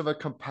so much of a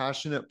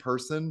compassionate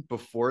person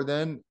before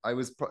then. I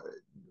was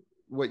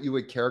what you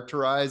would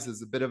characterize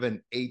as a bit of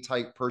an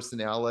A-type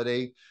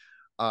personality.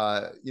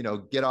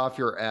 Get off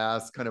your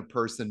ass kind of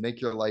person,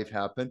 make your life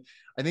happen.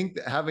 I think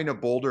that having a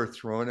boulder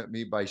thrown at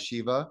me by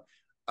Shiva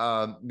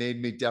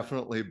made me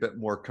definitely a bit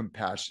more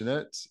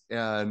compassionate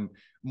and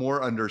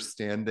more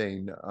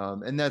understanding.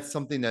 And that's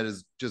something that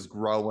has just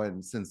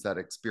grown since that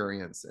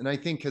experience. And I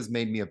think has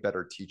made me a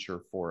better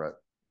teacher for it.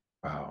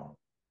 Wow.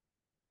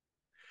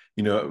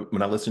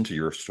 When I listen to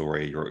your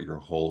story, your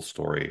whole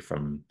story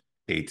from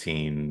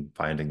 18,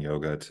 finding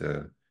yoga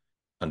to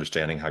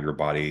understanding how your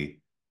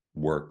body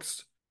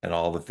works and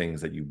all the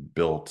things that you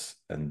built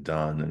and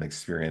done and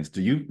experienced.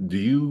 Do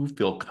you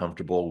feel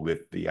comfortable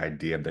with the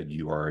idea that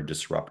you are a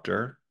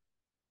disruptor?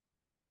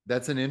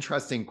 That's an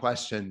interesting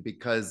question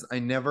because I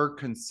never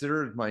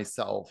considered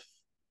myself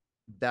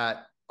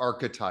that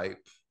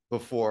archetype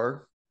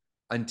before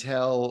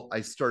until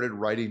I started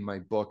writing my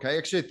book. I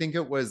actually think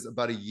it was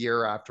about a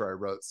year after I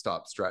wrote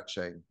Stop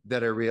Stretching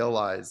that I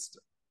realized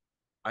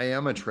I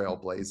am a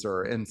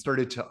trailblazer and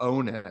started to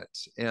own it,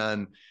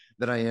 and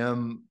that I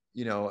am,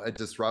 a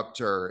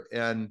disruptor.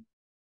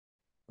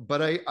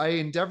 But I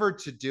endeavored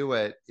to do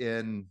it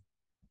in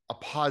a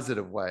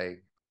positive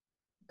way,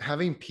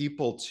 having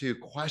people to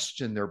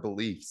question their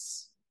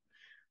beliefs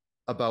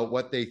about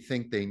what they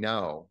think they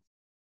know.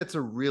 It's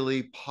a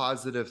really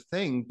positive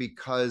thing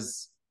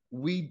because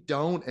we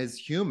don't, as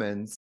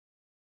humans,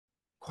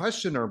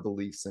 question our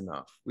beliefs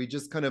enough. We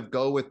just kind of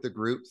go with the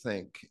group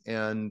think,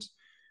 and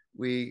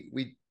we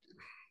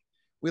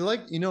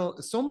like,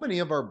 so many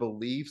of our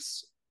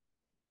beliefs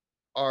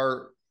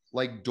are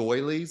like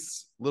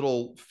doilies,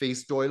 little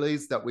face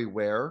doilies that we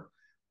wear.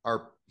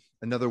 Are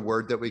another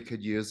word that we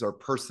could use are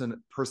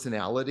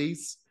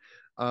personalities.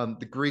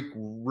 The Greek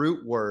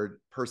root word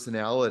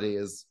personality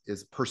is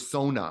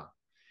persona,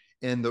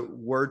 and the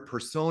word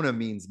persona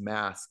means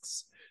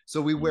masks. So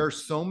we wear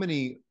so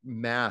many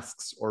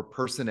masks or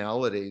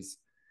personalities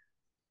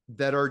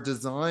that are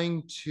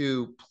designed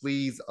to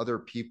please other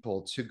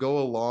people, to go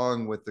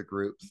along with the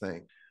group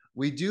thing.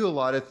 We do a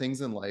lot of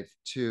things in life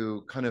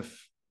to kind of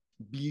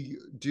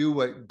do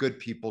what good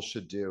people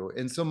should do.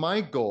 And so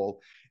my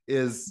goal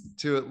is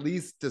to at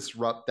least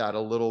disrupt that a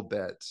little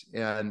bit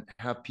and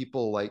have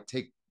people like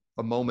take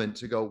a moment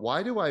to go,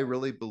 why do I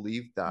really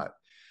believe that?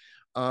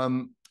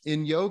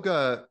 In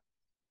yoga,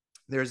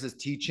 there's this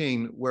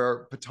teaching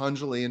where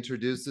Patanjali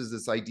introduces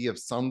this idea of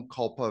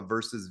sankalpa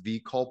versus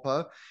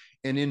vikalpa.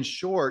 And in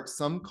short,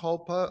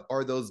 sankalpa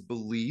are those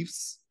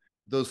beliefs,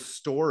 those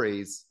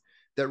stories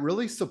that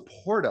really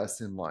support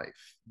us in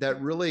life,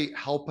 that really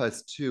help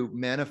us to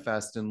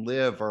manifest and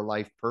live our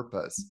life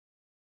purpose.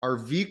 Our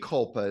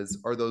vikalpas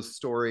are those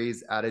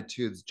stories,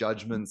 attitudes,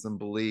 judgments, and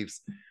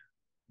beliefs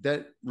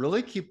that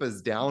really keep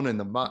us down in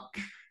the muck.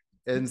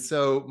 And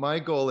so my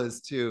goal is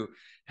to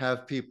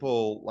have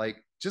people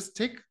like just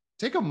take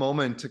a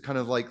moment to kind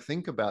of like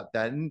think about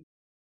that. And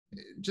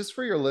just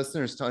for your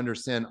listeners to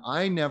understand,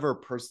 I never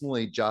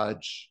personally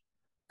judge,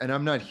 and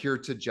I'm not here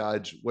to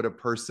judge what a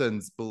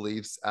person's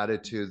beliefs,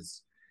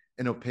 attitudes,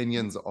 and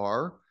opinions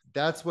are.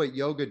 That's what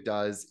yoga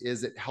does,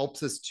 is it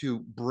helps us to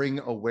bring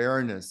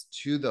awareness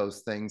to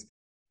those things.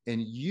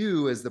 And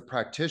you as the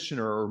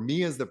practitioner, or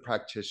me as the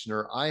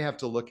practitioner, I have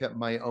to look at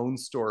my own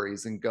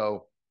stories and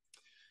go,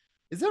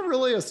 is that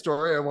really a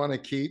story I want to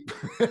keep?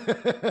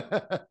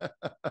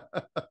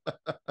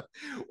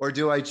 Or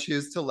do I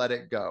choose to let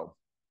it go?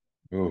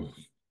 Ooh,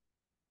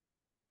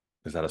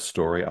 is that a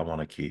story I want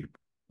to keep?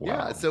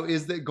 Yeah. Wow. So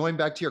is that, going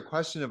back to your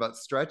question about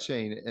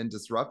stretching and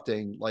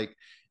disrupting, like,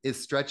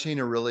 is stretching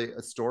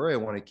a story I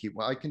want to keep?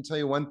 Well, I can tell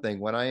you one thing.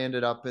 When I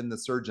ended up in the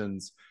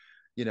surgeon's,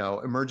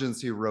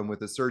 emergency room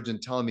with a surgeon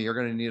telling me you're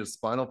going to need a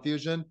spinal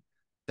fusion,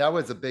 that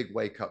was a big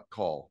wake up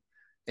call.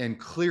 And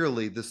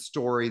clearly the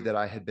story that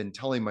I had been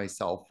telling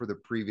myself for the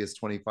previous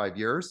 25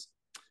 years,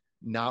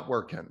 not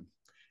working.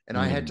 And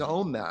I had to Mm.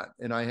 own that,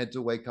 and I had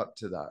to wake up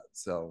to that.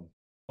 So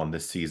On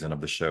this season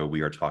of the show,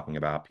 we are talking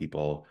about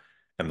people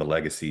and the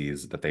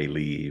legacies that they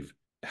leave,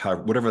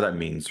 whatever that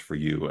means for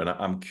you. And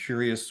I'm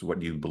curious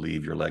what you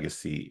believe your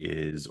legacy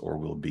is or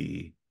will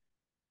be.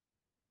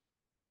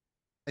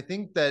 I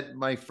think that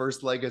my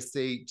first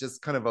legacy,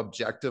 just kind of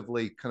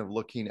objectively kind of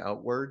looking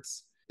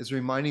outwards, is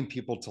reminding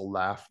people to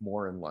laugh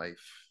more in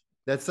life.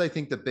 That's, I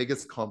think, the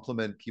biggest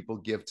compliment people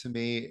give to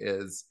me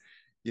is,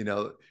 you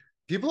know,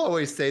 people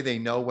always say they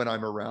know when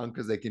I'm around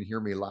because they can hear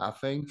me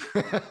laughing.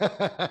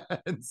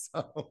 And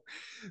so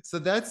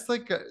that's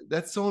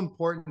that's so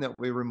important that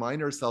we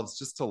remind ourselves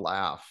just to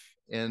laugh.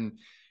 And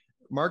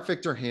Mark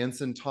Victor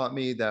Hansen taught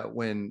me that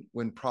when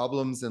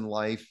problems in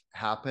life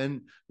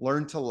happen,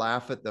 learn to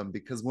laugh at them,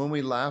 because when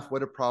we laugh, what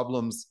do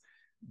problems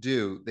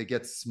do? They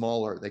get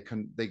smaller.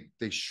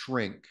 They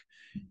shrink.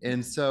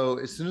 And so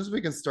as soon as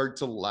we can start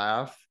to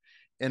laugh,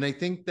 and I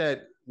think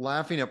that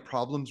laughing at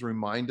problems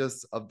remind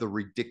us of the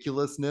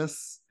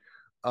ridiculousness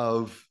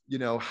of,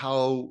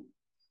 how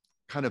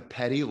kind of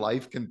petty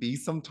life can be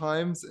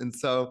sometimes. And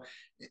so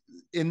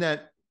in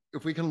that,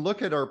 if we can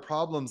look at our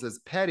problems as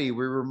petty,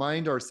 we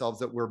remind ourselves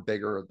that we're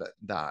bigger than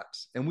that,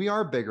 and we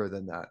are bigger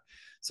than that.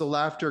 So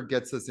laughter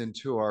gets us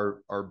into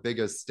our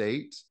biggest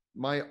state.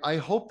 I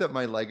hope that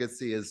my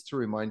legacy is to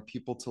remind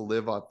people to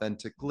live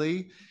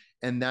authentically,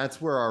 and that's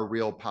where our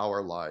real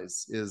power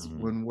lies, is Mm.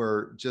 when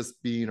we're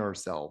just being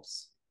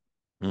ourselves.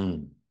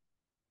 Mm.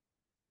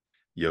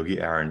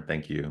 Yogi Aaron,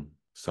 thank you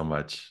so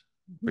much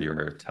for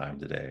your time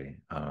today.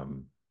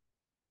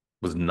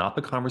 Was not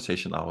the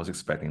conversation I was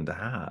expecting to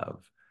have.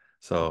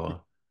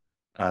 So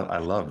I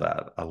love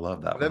that. I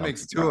love that. That When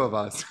makes two of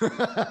us.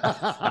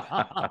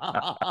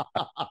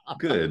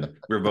 Good.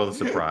 We're both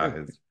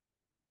surprised.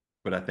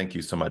 But I thank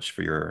you so much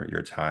for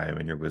your time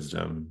and your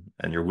wisdom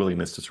and your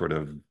willingness to sort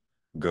of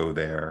go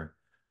there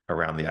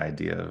around the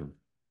idea of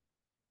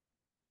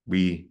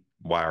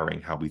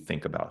rewiring how we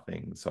think about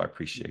things. So I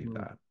appreciate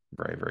that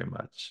very, very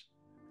much.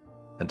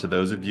 And to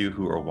those of you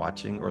who are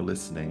watching or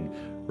listening,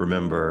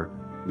 remember,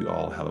 we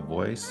all have a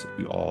voice.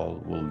 We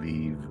all will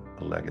leave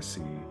a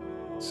legacy.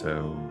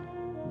 So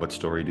what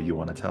story do you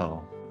want to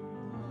tell?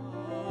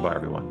 Bye,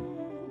 everyone.